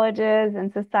 colleges,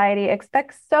 and society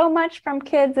expect so much from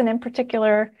kids, and in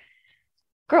particular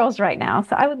girls right now.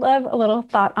 So I would love a little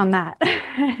thought on that.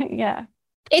 Yeah.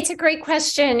 It's a great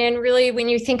question. And really, when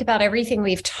you think about everything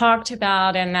we've talked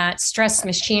about and that stress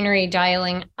machinery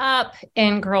dialing up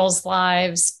in girls'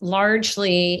 lives,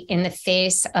 largely in the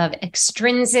face of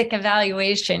extrinsic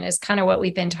evaluation is kind of what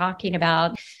we've been talking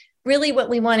about. Really, what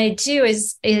we want to do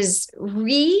is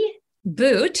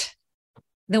reboot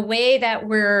the way that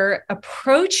we're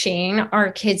approaching our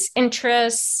kids'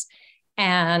 interests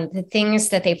and the things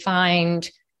that they find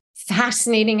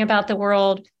fascinating about the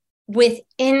world with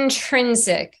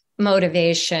intrinsic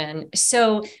motivation.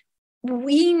 So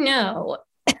we know,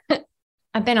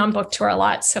 I've been on book tour a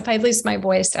lot, so if I lose my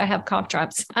voice, I have cough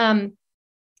drops.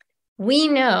 We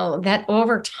know that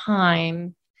over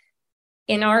time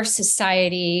in our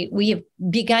society, we have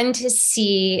begun to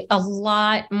see a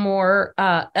lot more,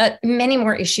 many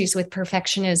more issues with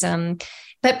perfectionism.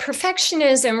 But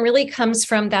perfectionism really comes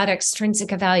from that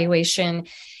extrinsic evaluation.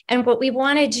 And what we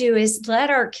want to do is let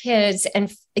our kids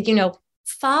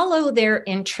follow their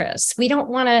interests. We don't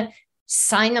want to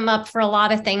sign them up for a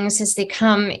lot of things as they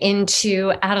come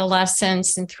into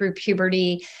adolescence and through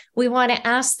puberty. We want to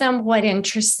ask them what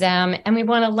interests them, and we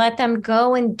want to let them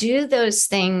go and do those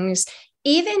things,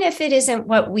 even if it isn't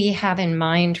what we have in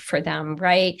mind for them,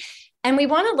 right? And we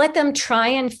want to let them try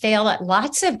and fail at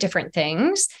lots of different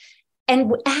things.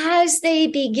 And as they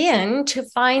begin to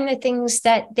find the things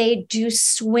that they do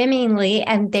swimmingly,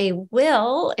 and they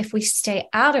will if we stay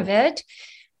out of it,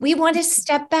 we want to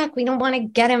step back. We don't want to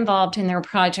get involved in their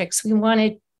projects. We want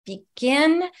to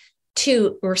begin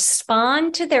to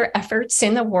respond to their efforts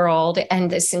in the world. And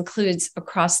this includes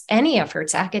across any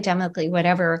efforts, academically,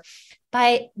 whatever,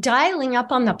 by dialing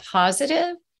up on the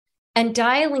positive and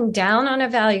dialing down on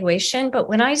evaluation. But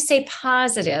when I say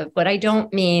positive, what I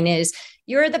don't mean is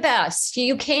you're the best.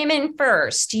 You came in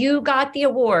first. You got the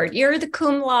award. You're the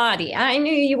cum laude. I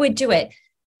knew you would do it.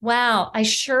 Wow, I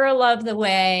sure love the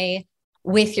way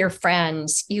with your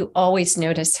friends, you always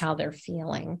notice how they're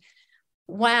feeling.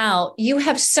 Wow, you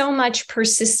have so much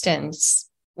persistence.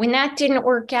 When that didn't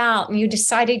work out and you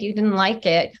decided you didn't like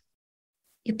it,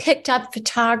 you picked up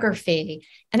photography.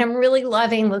 And I'm really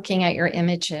loving looking at your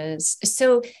images.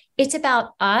 So it's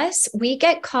about us. We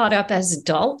get caught up as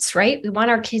adults, right? We want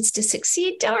our kids to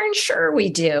succeed. Darn sure we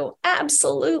do.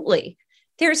 Absolutely.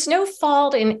 There's no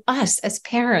fault in us as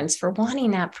parents for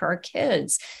wanting that for our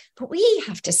kids. But we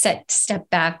have to step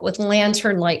back with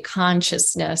lantern-like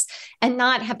consciousness and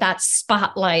not have that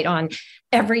spotlight on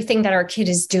everything that our kid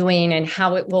is doing and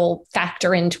how it will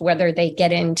factor into whether they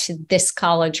get into this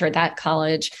college or that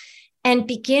college, and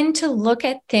begin to look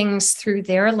at things through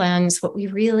their lens. What we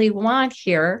really want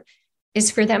here is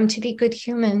for them to be good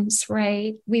humans,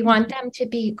 right? We want them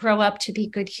to grow up to be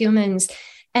good humans.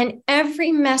 And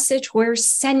every message we're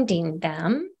sending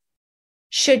them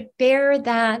should bear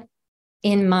that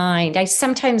in mind. I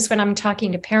sometimes, when I'm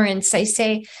talking to parents, I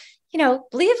say, leave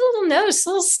little notes,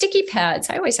 little sticky pads.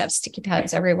 I always have sticky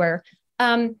pads everywhere.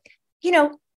 And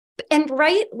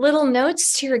write little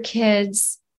notes to your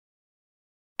kids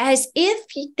as if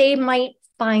they might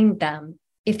find them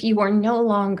if you are no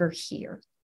longer here.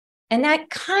 And that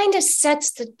kind of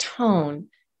sets the tone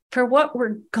for what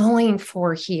we're going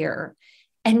for here.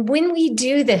 And when we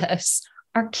do this,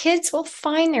 our kids will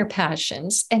find their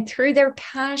passions, and through their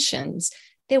passions,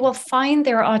 they will find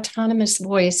their autonomous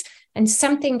voice and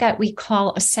something that we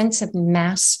call a sense of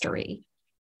mastery.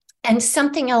 And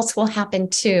something else will happen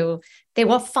too. They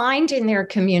will find in their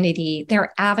community,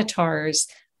 their avatars,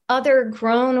 other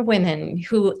grown women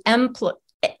who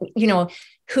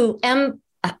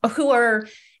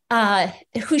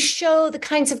show the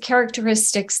kinds of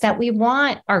characteristics that we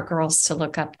want our girls to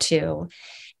look up to,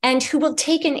 and who will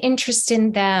take an interest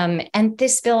in them. And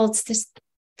this builds this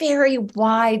very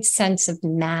wide sense of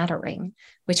mattering,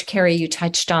 which Carrie, you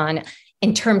touched on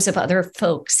in terms of other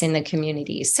folks in the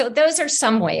community. So those are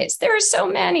some ways. There are so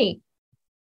many.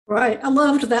 Right. I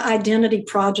loved the identity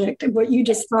project. What you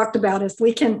just talked about, if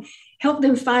we can help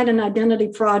them find an identity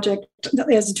project,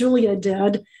 as Julia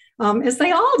did, as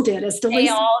they all did, as Delisa they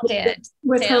all did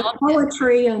with her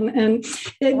poetry and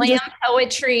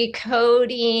poetry,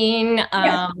 coding,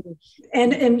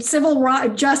 and civil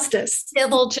justice,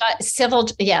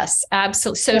 yes,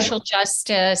 absolutely, social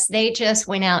justice. They just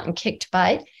went out and kicked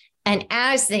butt, and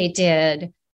as they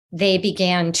did, they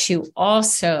began to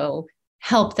also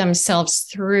help themselves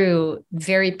through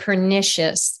very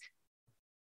pernicious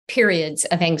periods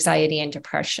of anxiety and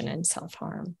depression and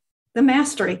self-harm. The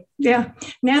mastery. Yeah.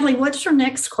 Natalie, what's your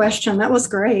next question? That was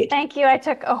great. Thank you. I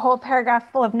took a whole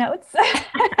paragraph full of notes.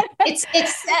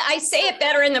 I say it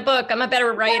better in the book. I'm a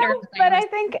better writer. No, but I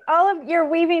think you're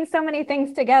weaving so many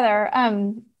things together.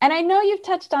 And I know you've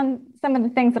touched on some of the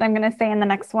things that I'm going to say in the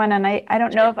next one. And I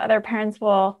don't know if other parents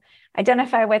will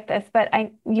identify with this, but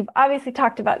you've obviously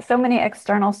talked about so many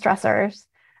external stressors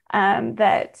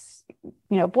that,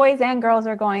 boys and girls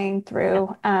are going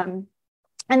through.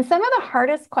 And some of the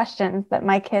hardest questions that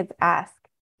my kids ask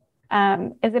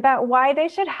is about why they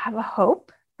should have a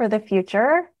hope for the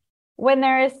future when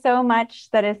there is so much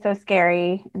that is so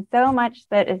scary and so much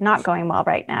that is not going well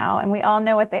right now. And we all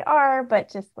know what they are, but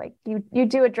just like you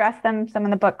do address them, some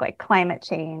in the book, like climate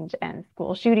change and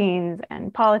school shootings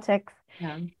and politics.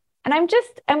 Yeah. And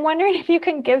I'm wondering if you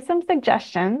can give some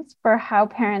suggestions for how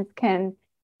parents can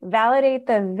validate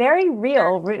the very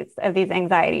real roots of these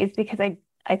anxieties, because I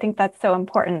think that's so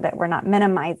important that we're not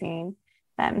minimizing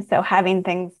them. So having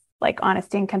things like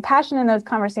honesty and compassion in those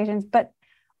conversations, but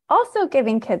also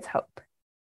giving kids hope.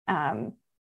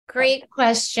 Great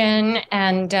question.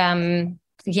 And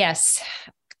yes,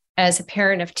 as a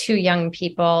parent of two young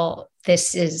people,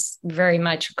 this is very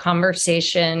much a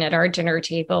conversation at our dinner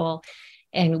table.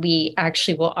 And we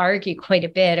actually will argue quite a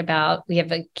bit about, we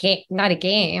have a game, not a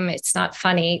game, it's not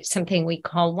funny, something we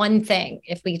call one thing.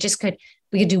 If we could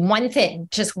do one thing,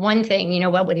 just one thing,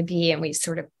 what would it be? And we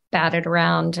sort of bat it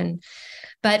around.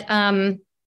 But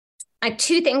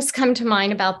two things come to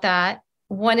mind about that.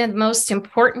 One of the most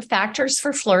important factors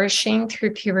for flourishing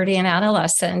through puberty and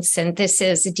adolescence, and this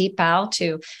is a deep bow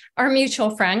to our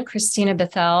mutual friend, Christina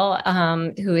Bethel,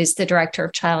 who is the director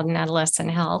of child and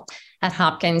adolescent health at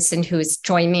Hopkins, and who has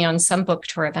joined me on some book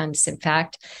tour events, in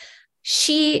fact.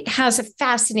 She has a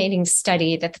fascinating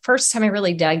study that the first time I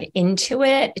really dug into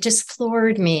it, it just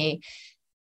floored me.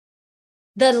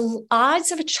 The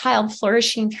odds of a child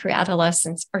flourishing through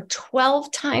adolescence are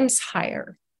 12 times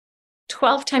higher,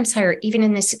 even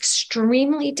in this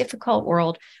extremely difficult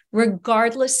world,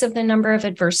 regardless of the number of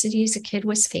adversities a kid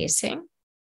was facing.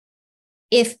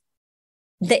 If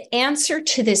the answer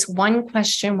to this one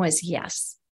question was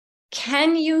yes,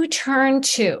 can you turn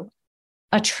to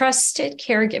a trusted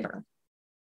caregiver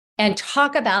and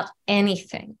talk about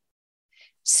anything?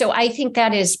 So I think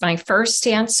that is my first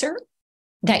answer,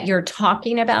 that you're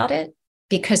talking about it,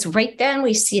 because right then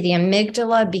we see the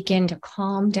amygdala begin to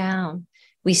calm down.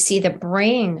 We see the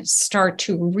brain start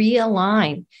to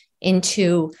realign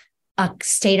into a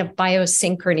state of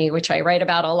biosynchrony, which I write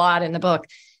about a lot in the book.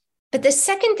 But the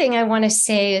second thing I want to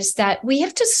say is that we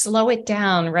have to slow it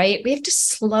down, right? We have to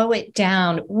slow it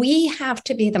down. We have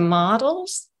to be the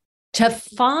models to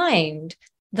find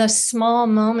the small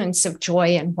moments of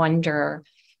joy and wonder.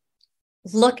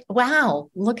 Look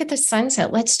at the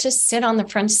sunset. Let's just sit on the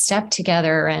front step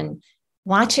together and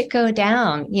watch it go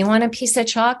down. You want a piece of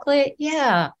chocolate?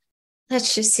 Yeah,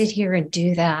 let's just sit here and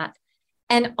do that.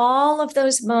 And all of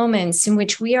those moments in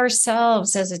which we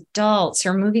ourselves as adults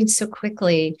are moving so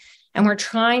quickly and we're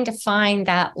trying to find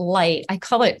that light. I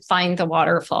call it find the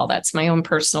waterfall. That's my own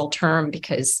personal term,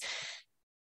 because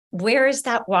where is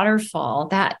that waterfall,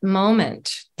 that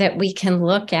moment that we can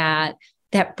look at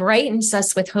that brightens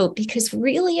us with hope? Because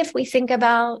really, if we think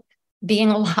about being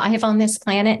alive on this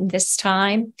planet in this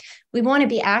time, we want to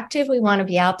be active. We want to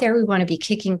be out there. We want to be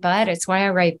kicking butt. It's why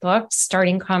I write books,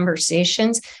 starting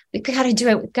conversations. We've got to do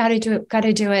it. We've got to do it. We've got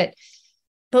to do it.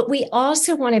 But we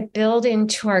also want to build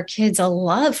into our kids a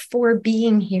love for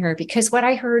being here, because what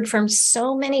I heard from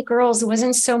so many girls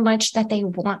wasn't so much that they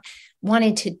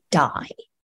wanted to die.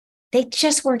 They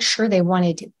just weren't sure they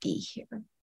wanted to be here.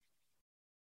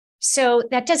 So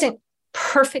that doesn't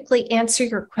perfectly answer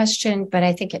your question, but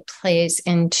I think it plays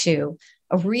into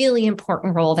a really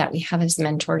important role that we have as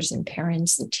mentors and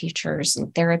parents and teachers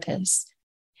and therapists.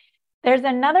 There's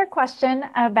another question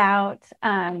about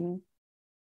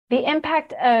the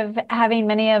impact of having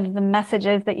many of the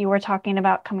messages that you were talking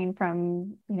about coming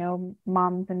from,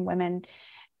 moms and women,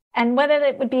 and whether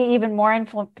it would be even more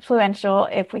influential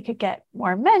if we could get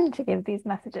more men to give these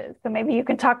messages. So maybe you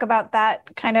can talk about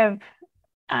that kind of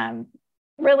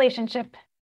relationship.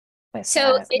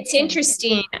 It's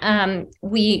interesting.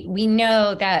 We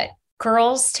know that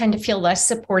girls tend to feel less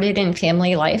supported in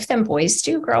family life than boys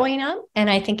do growing up. And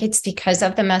I think it's because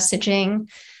of the messaging,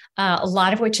 a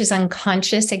lot of which is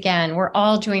unconscious. Again, we're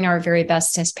all doing our very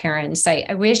best as parents.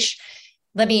 I wish,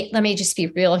 let me just be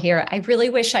real here. I really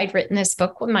wish I'd written this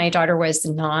book when my daughter was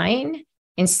 9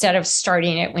 instead of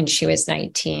starting it when she was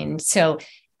 19. So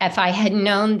if I had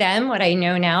known then what I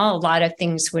know now, a lot of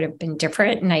things would have been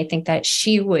different. And I think that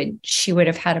she would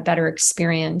have had a better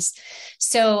experience.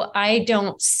 So I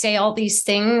don't say all these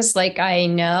things like I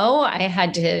know. I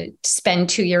had to spend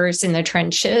 2 years in the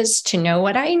trenches to know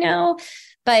what I know.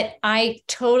 But I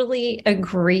totally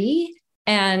agree.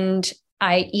 And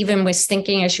I even was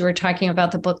thinking, as you were talking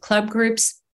about the book club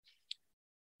groups,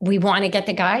 we want to get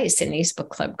the guys in these book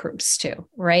club groups too,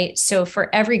 right? So for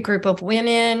every group of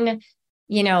women,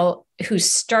 who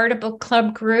start a book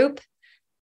club group,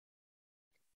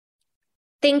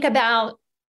 think about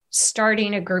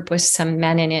starting a group with some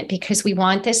men in it, because we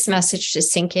want this message to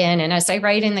sink in. And as I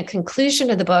write in the conclusion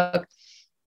of the book,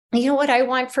 what I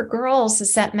want for girls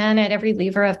is that men at every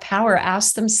lever of power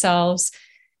ask themselves,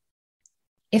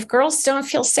 if girls don't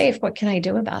feel safe, what can I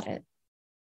do about it?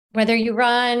 Whether you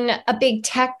run a big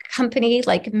tech company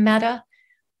like Meta,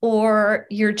 or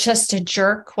you're just a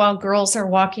jerk while girls are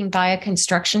walking by a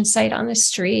construction site on the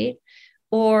street,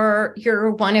 or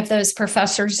you're one of those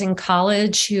professors in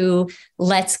college who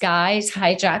lets guys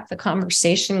hijack the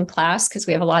conversation in class, because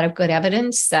we have a lot of good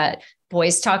evidence that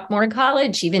boys talk more in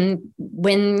college, even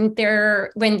when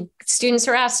students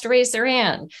are asked to raise their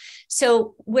hand.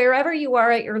 So wherever you are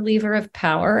at your lever of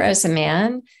power as a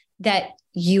man, that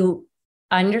you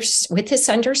with this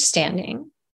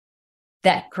understanding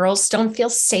that girls don't feel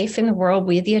safe in the world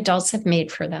we, the adults, have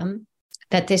made for them,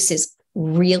 that this is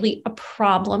really a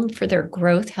problem for their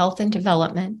growth, health, and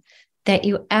development, that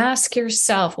you ask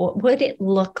yourself, what would it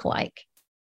look like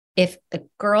if the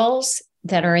girls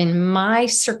that are in my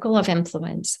circle of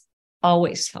influence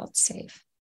always felt safe?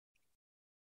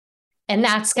 And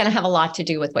that's going to have a lot to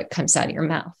do with what comes out of your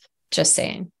mouth. Just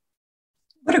saying.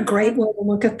 What a great way to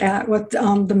look at that with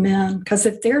the men, because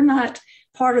if they're not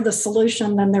part of the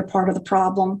solution, then they're part of the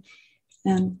problem,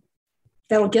 and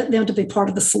that'll get them to be part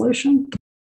of the solution.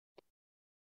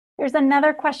 There's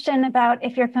another question about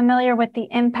if you're familiar with the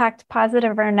impact,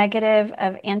 positive or negative,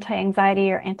 of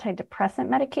anti-anxiety or antidepressant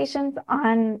medications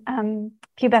on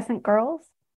pubescent girls.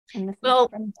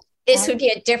 This would be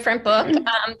a different book.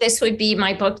 This would be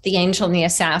my book, The Angel and the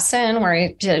Assassin, where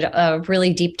I did a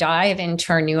really deep dive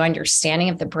into our new understanding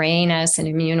of the brain as an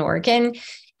immune organ.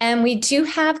 And we do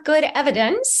have good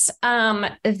evidence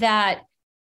that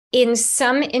in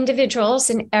some individuals,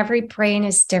 and every brain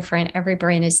is different,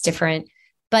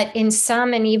 but in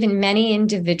some and even many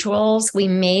individuals, we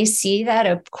may see that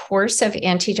a course of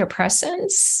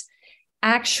antidepressants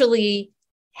actually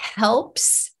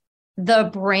helps the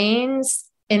brain's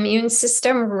immune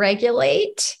system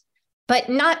regulate, but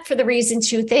not for the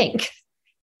reasons you think.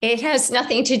 It has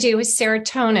nothing to do with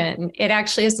serotonin. It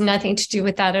actually has nothing to do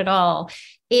with that at all.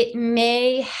 It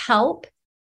may help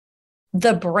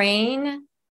the brain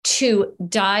to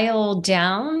dial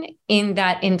down in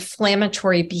that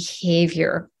inflammatory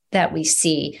behavior that we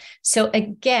see. So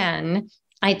again,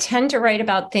 I tend to write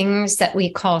about things that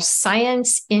we call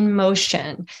science in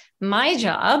motion. My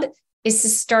job is to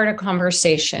start a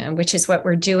conversation, which is what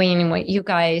we're doing and what you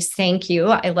guys, thank you,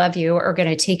 I love you, are going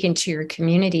to take into your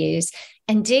communities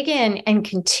and dig in and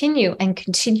continue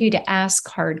to ask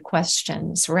hard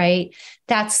questions, right?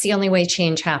 That's the only way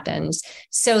change happens.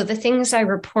 So the things I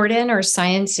report in are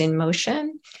science in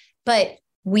motion, but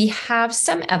we have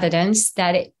some evidence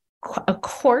that a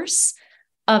course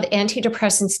of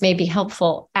antidepressants may be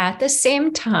helpful. At the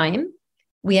same time,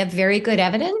 we have very good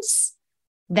evidence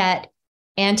that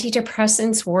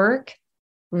antidepressants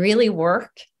really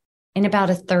work in about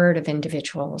a third of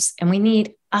individuals. And we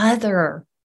need other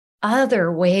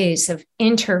ways of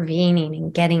intervening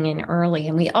and getting in early.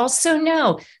 And we also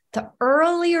know the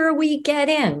earlier we get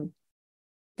in,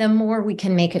 the more we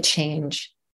can make a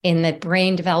change in the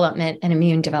brain development and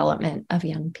immune development of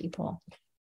young people.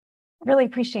 Really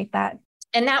appreciate that.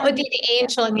 And that would be the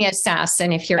angel and the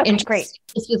assassin. If you're interested, great.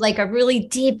 If you'd like a really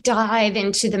deep dive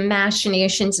into the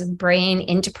machinations of brain,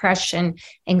 in depression,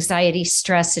 anxiety,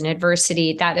 stress, and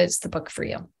adversity, that is the book for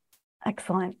you.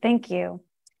 Excellent. Thank you.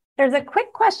 There's a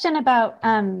quick question about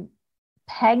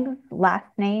Peg's last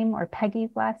name or Peggy's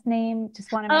last name.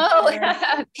 Just want to make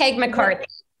sure. Peg McCarthy.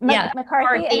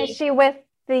 McCarthy. And is she with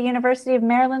the University of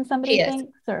Maryland, somebody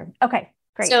thinks? Or okay,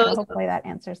 great. So hopefully that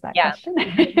answers that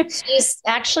question. She's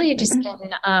actually just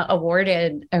been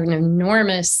awarded an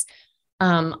enormous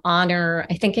honor.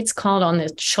 I think it's called On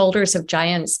the Shoulders of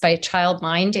Giants by Child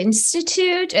Mind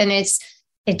Institute.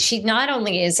 And she not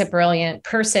only is a brilliant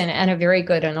person and a very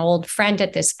good and old friend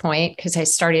at this point, because I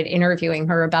started interviewing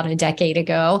her about a decade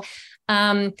ago.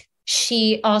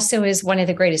 She also is one of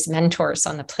the greatest mentors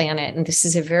on the planet. And this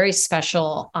is a very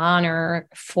special honor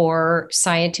for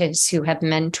scientists who have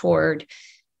mentored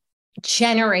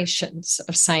generations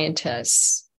of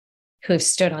scientists who've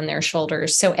stood on their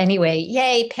shoulders. So anyway,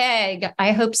 yay, Peg.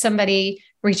 I hope somebody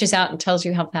reaches out and tells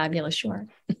you how fabulous you are.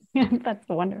 That's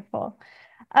wonderful.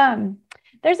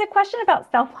 There's a question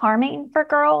about self-harming for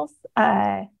girls.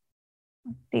 Let's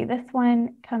see, this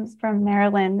one comes from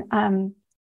Marilyn.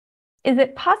 Is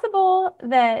it possible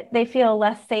that they feel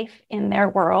less safe in their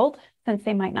world since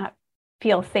they might not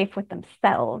feel safe with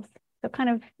themselves? So kind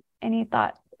of any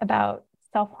thoughts about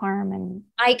self-harm and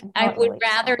I would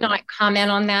rather not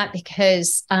comment on that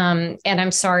because, and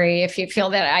I'm sorry if you feel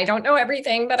that I don't know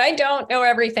everything, but I don't know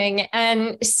everything.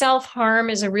 And self-harm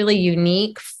is a really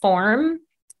unique form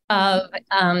of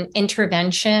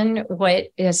intervention. What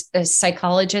is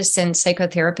psychologists and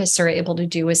psychotherapists are able to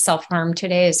do with self-harm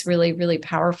today is really, really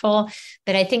powerful.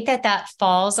 But I think that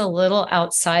falls a little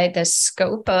outside the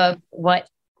scope of what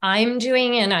I'm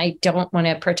doing, and I don't want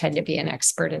to pretend to be an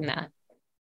expert in that.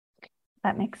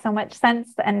 That makes so much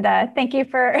sense. And thank you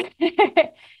for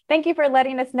thank you for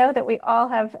letting us know that we all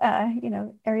have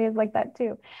areas like that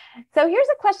too. So here's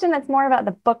a question that's more about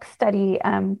the book study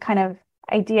kind of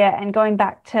idea and going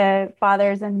back to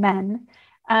fathers and men.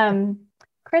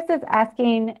 Chris is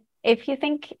asking if you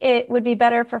think it would be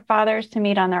better for fathers to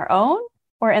meet on their own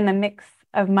or in the mix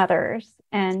of mothers,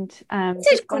 and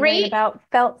it's great about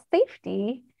felt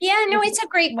safety. Yeah, no, it's a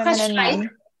great question.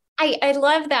 I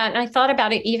love that. And I thought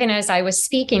about it even as I was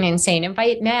speaking and saying,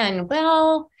 invite men.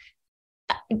 Well,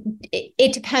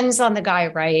 it depends on the guy,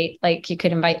 right? Like you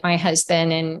could invite my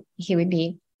husband and he would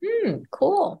be,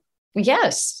 cool.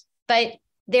 Yes. But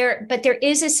there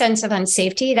is a sense of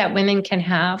unsafety that women can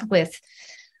have with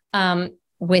the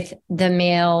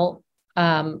male,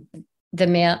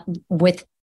 with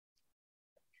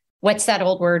what's that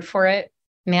old word for it?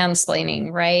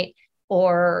 Mansplaining, right?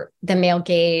 Or the male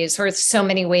gaze, or so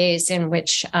many ways in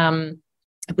which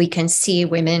we can see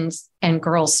women and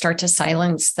girls start to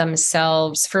silence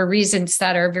themselves for reasons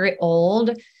that are very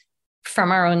old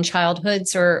from our own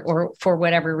childhoods or for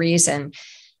whatever reason.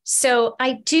 So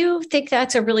I do think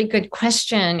that's a really good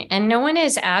question. And no one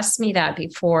has asked me that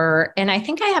before. And I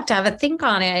think I have to have a think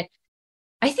on it.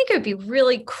 I think it would be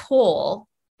really cool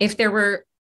if there were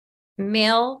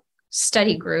male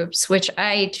study groups, which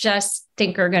I just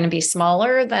think are going to be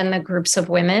smaller than the groups of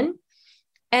women.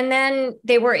 And then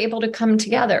they were able to come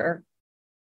together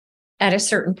at a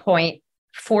certain point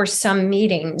for some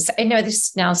meetings. I know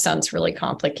this now sounds really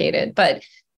complicated, but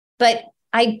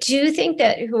I do think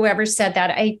that whoever said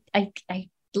that, I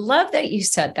love that you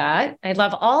said that. I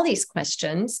love all these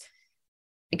questions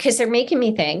because they're making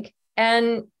me think.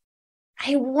 And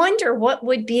I wonder what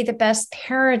would be the best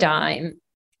paradigm.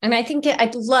 And I think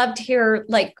I'd love to hear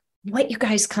like what you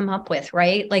guys come up with,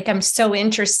 right? Like I'm so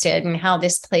interested in how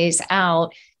this plays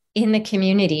out in the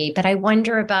community, but I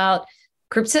wonder about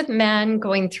groups of men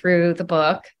going through the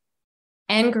book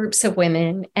and groups of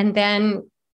women and then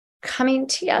coming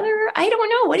together. I don't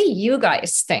know. What do you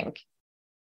guys think?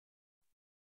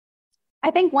 I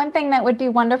think one thing that would be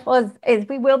wonderful is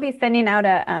we will be sending out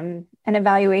an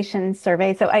evaluation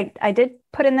survey. So I did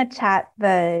put in the chat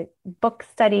the book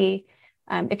study.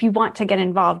 If you want to get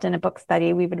involved in a book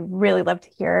study, we would really love to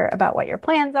hear about what your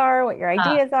plans are, what your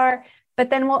ideas are. But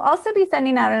then we'll also be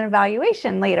sending out an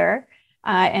evaluation later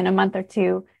in a month or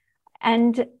two.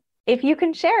 And if you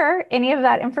can share any of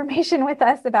that information with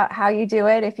us about how you do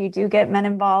it, if you do get men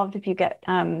involved, if you get,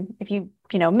 if you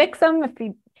mix them,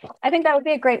 I think that would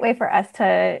be a great way for us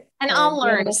to I'll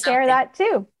learn to share that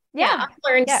too. Yeah,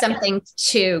 I'll learn something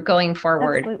too going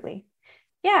forward. Absolutely.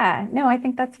 Yeah, no, I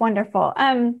think that's wonderful.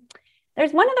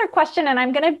 There's one other question, and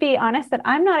I'm going to be honest that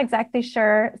I'm not exactly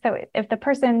sure. So if the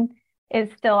person is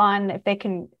still on, if they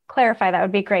can clarify, that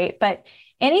would be great. But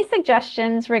any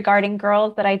suggestions regarding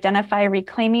girls that identify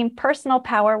reclaiming personal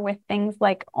power with things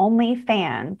like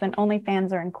OnlyFans, and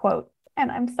OnlyFans are in quotes. And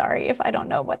I'm sorry if I don't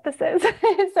know what this is.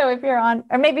 So if you're on,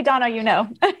 or maybe Donna,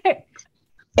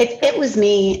 It was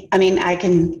me. I mean,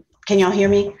 can y'all hear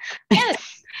me? Yes.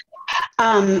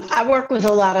 I work with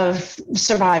a lot of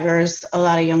survivors, a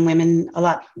lot of young women, a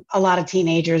lot of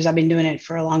teenagers. I've been doing it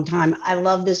for a long time. I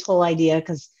love this whole idea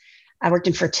because I worked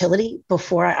in fertility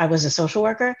before I was a social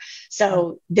worker.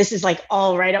 So this is like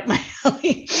all right up my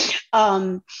alley.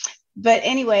 But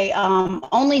anyway,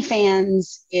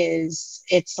 OnlyFans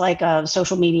it's like a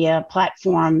social media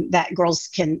platform that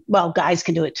guys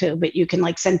can do it too, but you can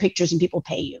like send pictures and people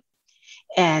pay you.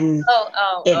 And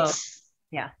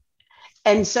yeah.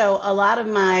 And so a lot of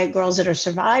my girls that are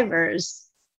survivors,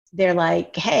 they're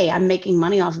like, hey, I'm making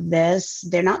money off of this.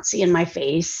 They're not seeing my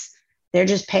face. They're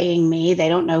just paying me. They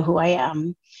don't know who I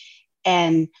am.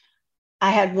 And I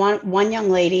had one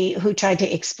young lady who tried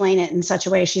to explain it in such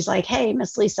a way. She's like, hey,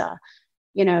 Miss Lisa,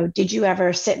 did you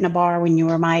ever sit in a bar when you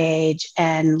were my age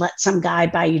and let some guy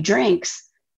buy you drinks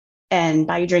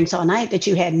all night that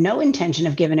you had no intention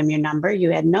of giving him your number? You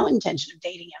had no intention of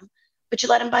dating him, but you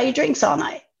let him buy you drinks all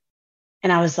night.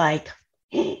 And I was like,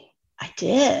 hey, I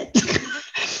did.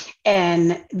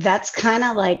 And that's kind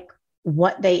of like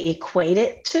what they equate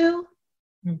it to.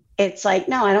 It's like,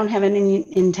 no, I don't have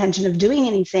any intention of doing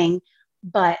anything,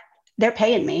 but they're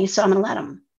paying me, so I'm going to let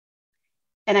them.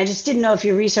 And I just didn't know if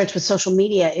your research with social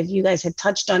media, if you guys had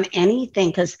touched on anything,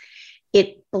 because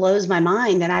it blows my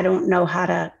mind and I don't know how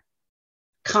to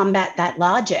combat that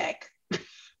logic.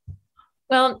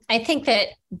 Well, I think that,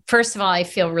 first of all, I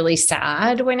feel really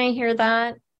sad when I hear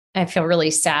that. I feel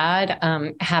really sad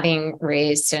having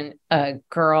raised a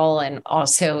girl and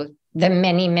also the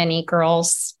many, many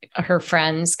girls, her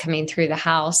friends coming through the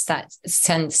house, that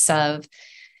sense of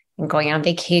going on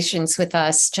vacations with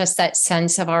us, just that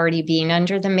sense of already being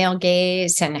under the male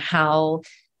gaze and how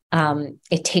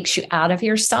it takes you out of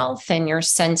yourself and your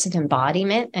sense of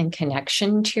embodiment and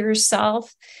connection to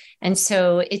yourself. And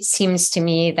so it seems to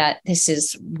me that this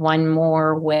is one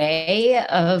more way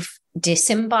of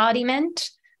disembodiment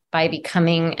by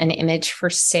becoming an image for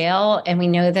sale. And we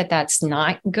know that that's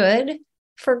not good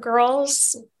for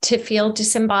girls to feel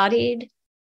disembodied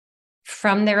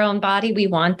from their own body. We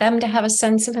want them to have a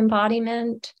sense of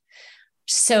embodiment.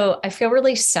 So I feel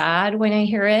really sad when I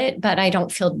hear it, but I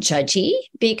don't feel judgy,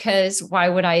 because why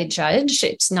would I judge?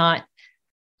 It's not,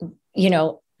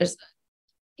 you're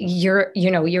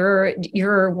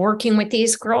working with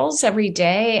these girls every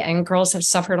day, and girls have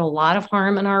suffered a lot of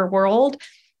harm in our world.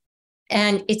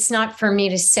 And it's not for me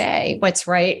to say what's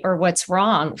right or what's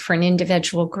wrong for an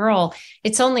individual girl.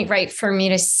 It's only right for me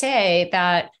to say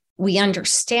that we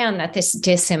understand that this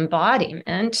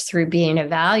disembodiment through being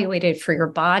evaluated for your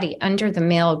body under the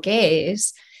male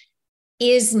gaze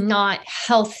is not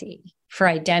healthy for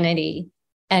identity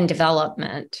and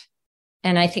development.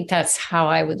 And I think that's how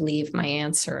I would leave my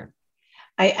answer.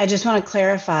 I just want to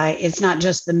clarify, it's not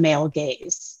just the male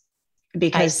gaze,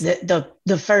 because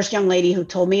the first young lady who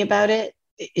told me about it,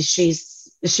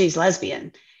 she's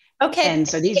lesbian. Okay. And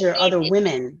so these are other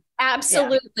women.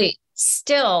 Absolutely. Yeah.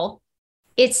 Still,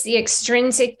 it's the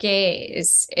extrinsic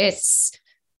gaze. It's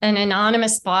an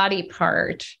anonymous body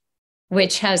part,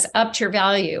 which has upped your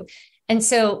value. And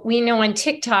so we know on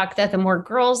TikTok that the more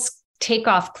girls take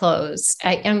off clothes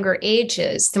at younger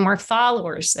ages, the more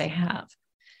followers they have.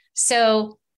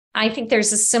 So I think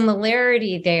there's a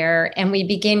similarity there. And we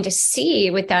begin to see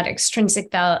with that extrinsic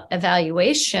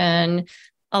evaluation,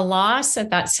 a loss of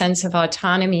that sense of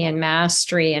autonomy and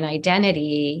mastery and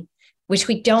identity, which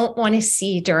we don't want to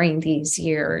see during these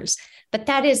years. But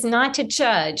that is not to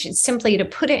judge. It's simply to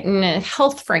put it in a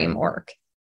health framework.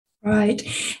 Right.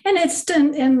 And it's,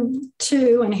 and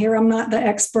here I'm not the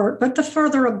expert, but the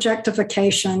further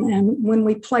objectification. And when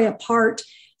we play a part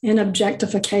in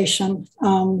objectification,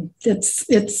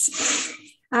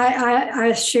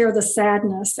 I share the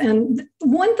sadness. And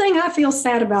one thing I feel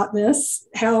sad about this,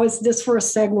 how is this for a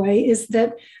segue, is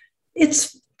that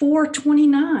it's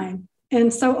 4:29.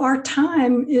 And so our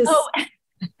time is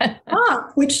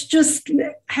up, which just,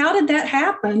 how did that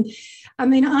happen? I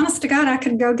mean, honest to God, I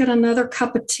could go get another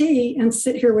cup of tea and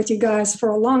sit here with you guys for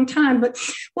a long time. But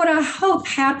what I hope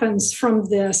happens from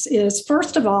this is,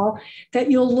 first of all,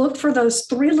 that you'll look for those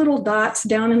 3 little dots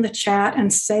down in the chat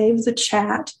and save the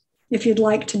chat if you'd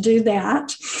like to do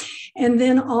that. And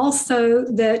then also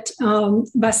that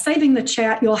by saving the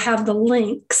chat, you'll have the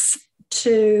links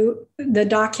to the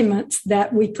documents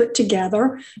that we put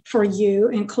together for you,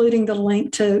 including the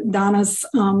link to Donna's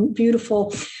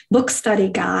beautiful book study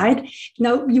guide.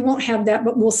 No, you won't have that,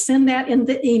 but we'll send that in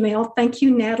the email. Thank you,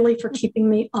 Natalie, for keeping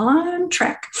me on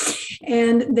track.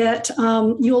 And that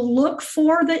you'll look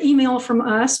for the email from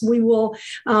us. We will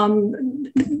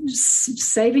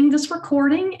saving this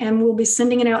recording, and we'll be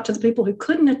sending it out to the people who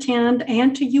couldn't attend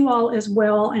and to you all as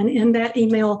well. And in that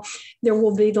email, there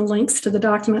will be the links to the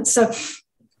documents. So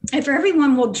if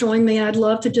everyone will join me, I'd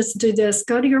love to just do this.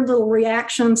 Go to your little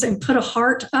reactions and put a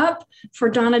heart up for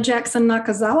Donna Jackson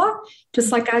Nakazawa,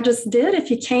 just like I just did,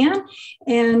 if you can.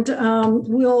 And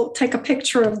we'll take a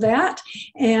picture of that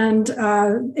and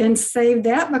save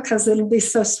that because it'll be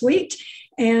so sweet.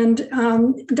 And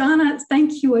Donna,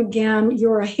 thank you again.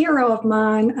 You're a hero of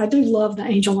mine. I do love The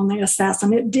Angel and the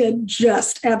Assassin. It did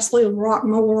just absolutely rock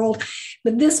my world.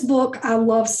 But this book I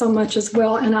love so much as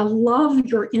well. And I love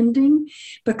your ending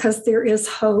because there is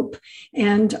hope.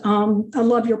 And I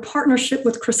love your partnership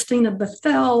with Christina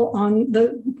Bethel on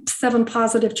the 7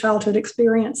 positive childhood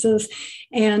experiences.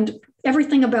 And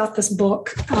everything about this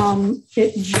book,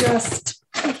 it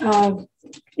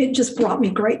just brought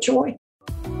me great joy.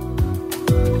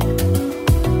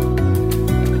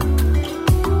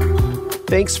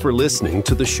 Thanks for listening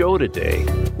to the show today.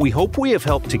 We hope we have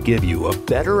helped to give you a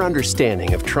better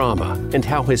understanding of trauma and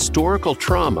how historical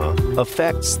trauma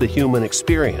affects the human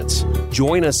experience.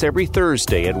 Join us every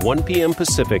Thursday at 1 p.m.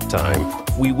 Pacific Time.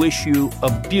 We wish you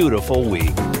a beautiful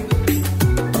week.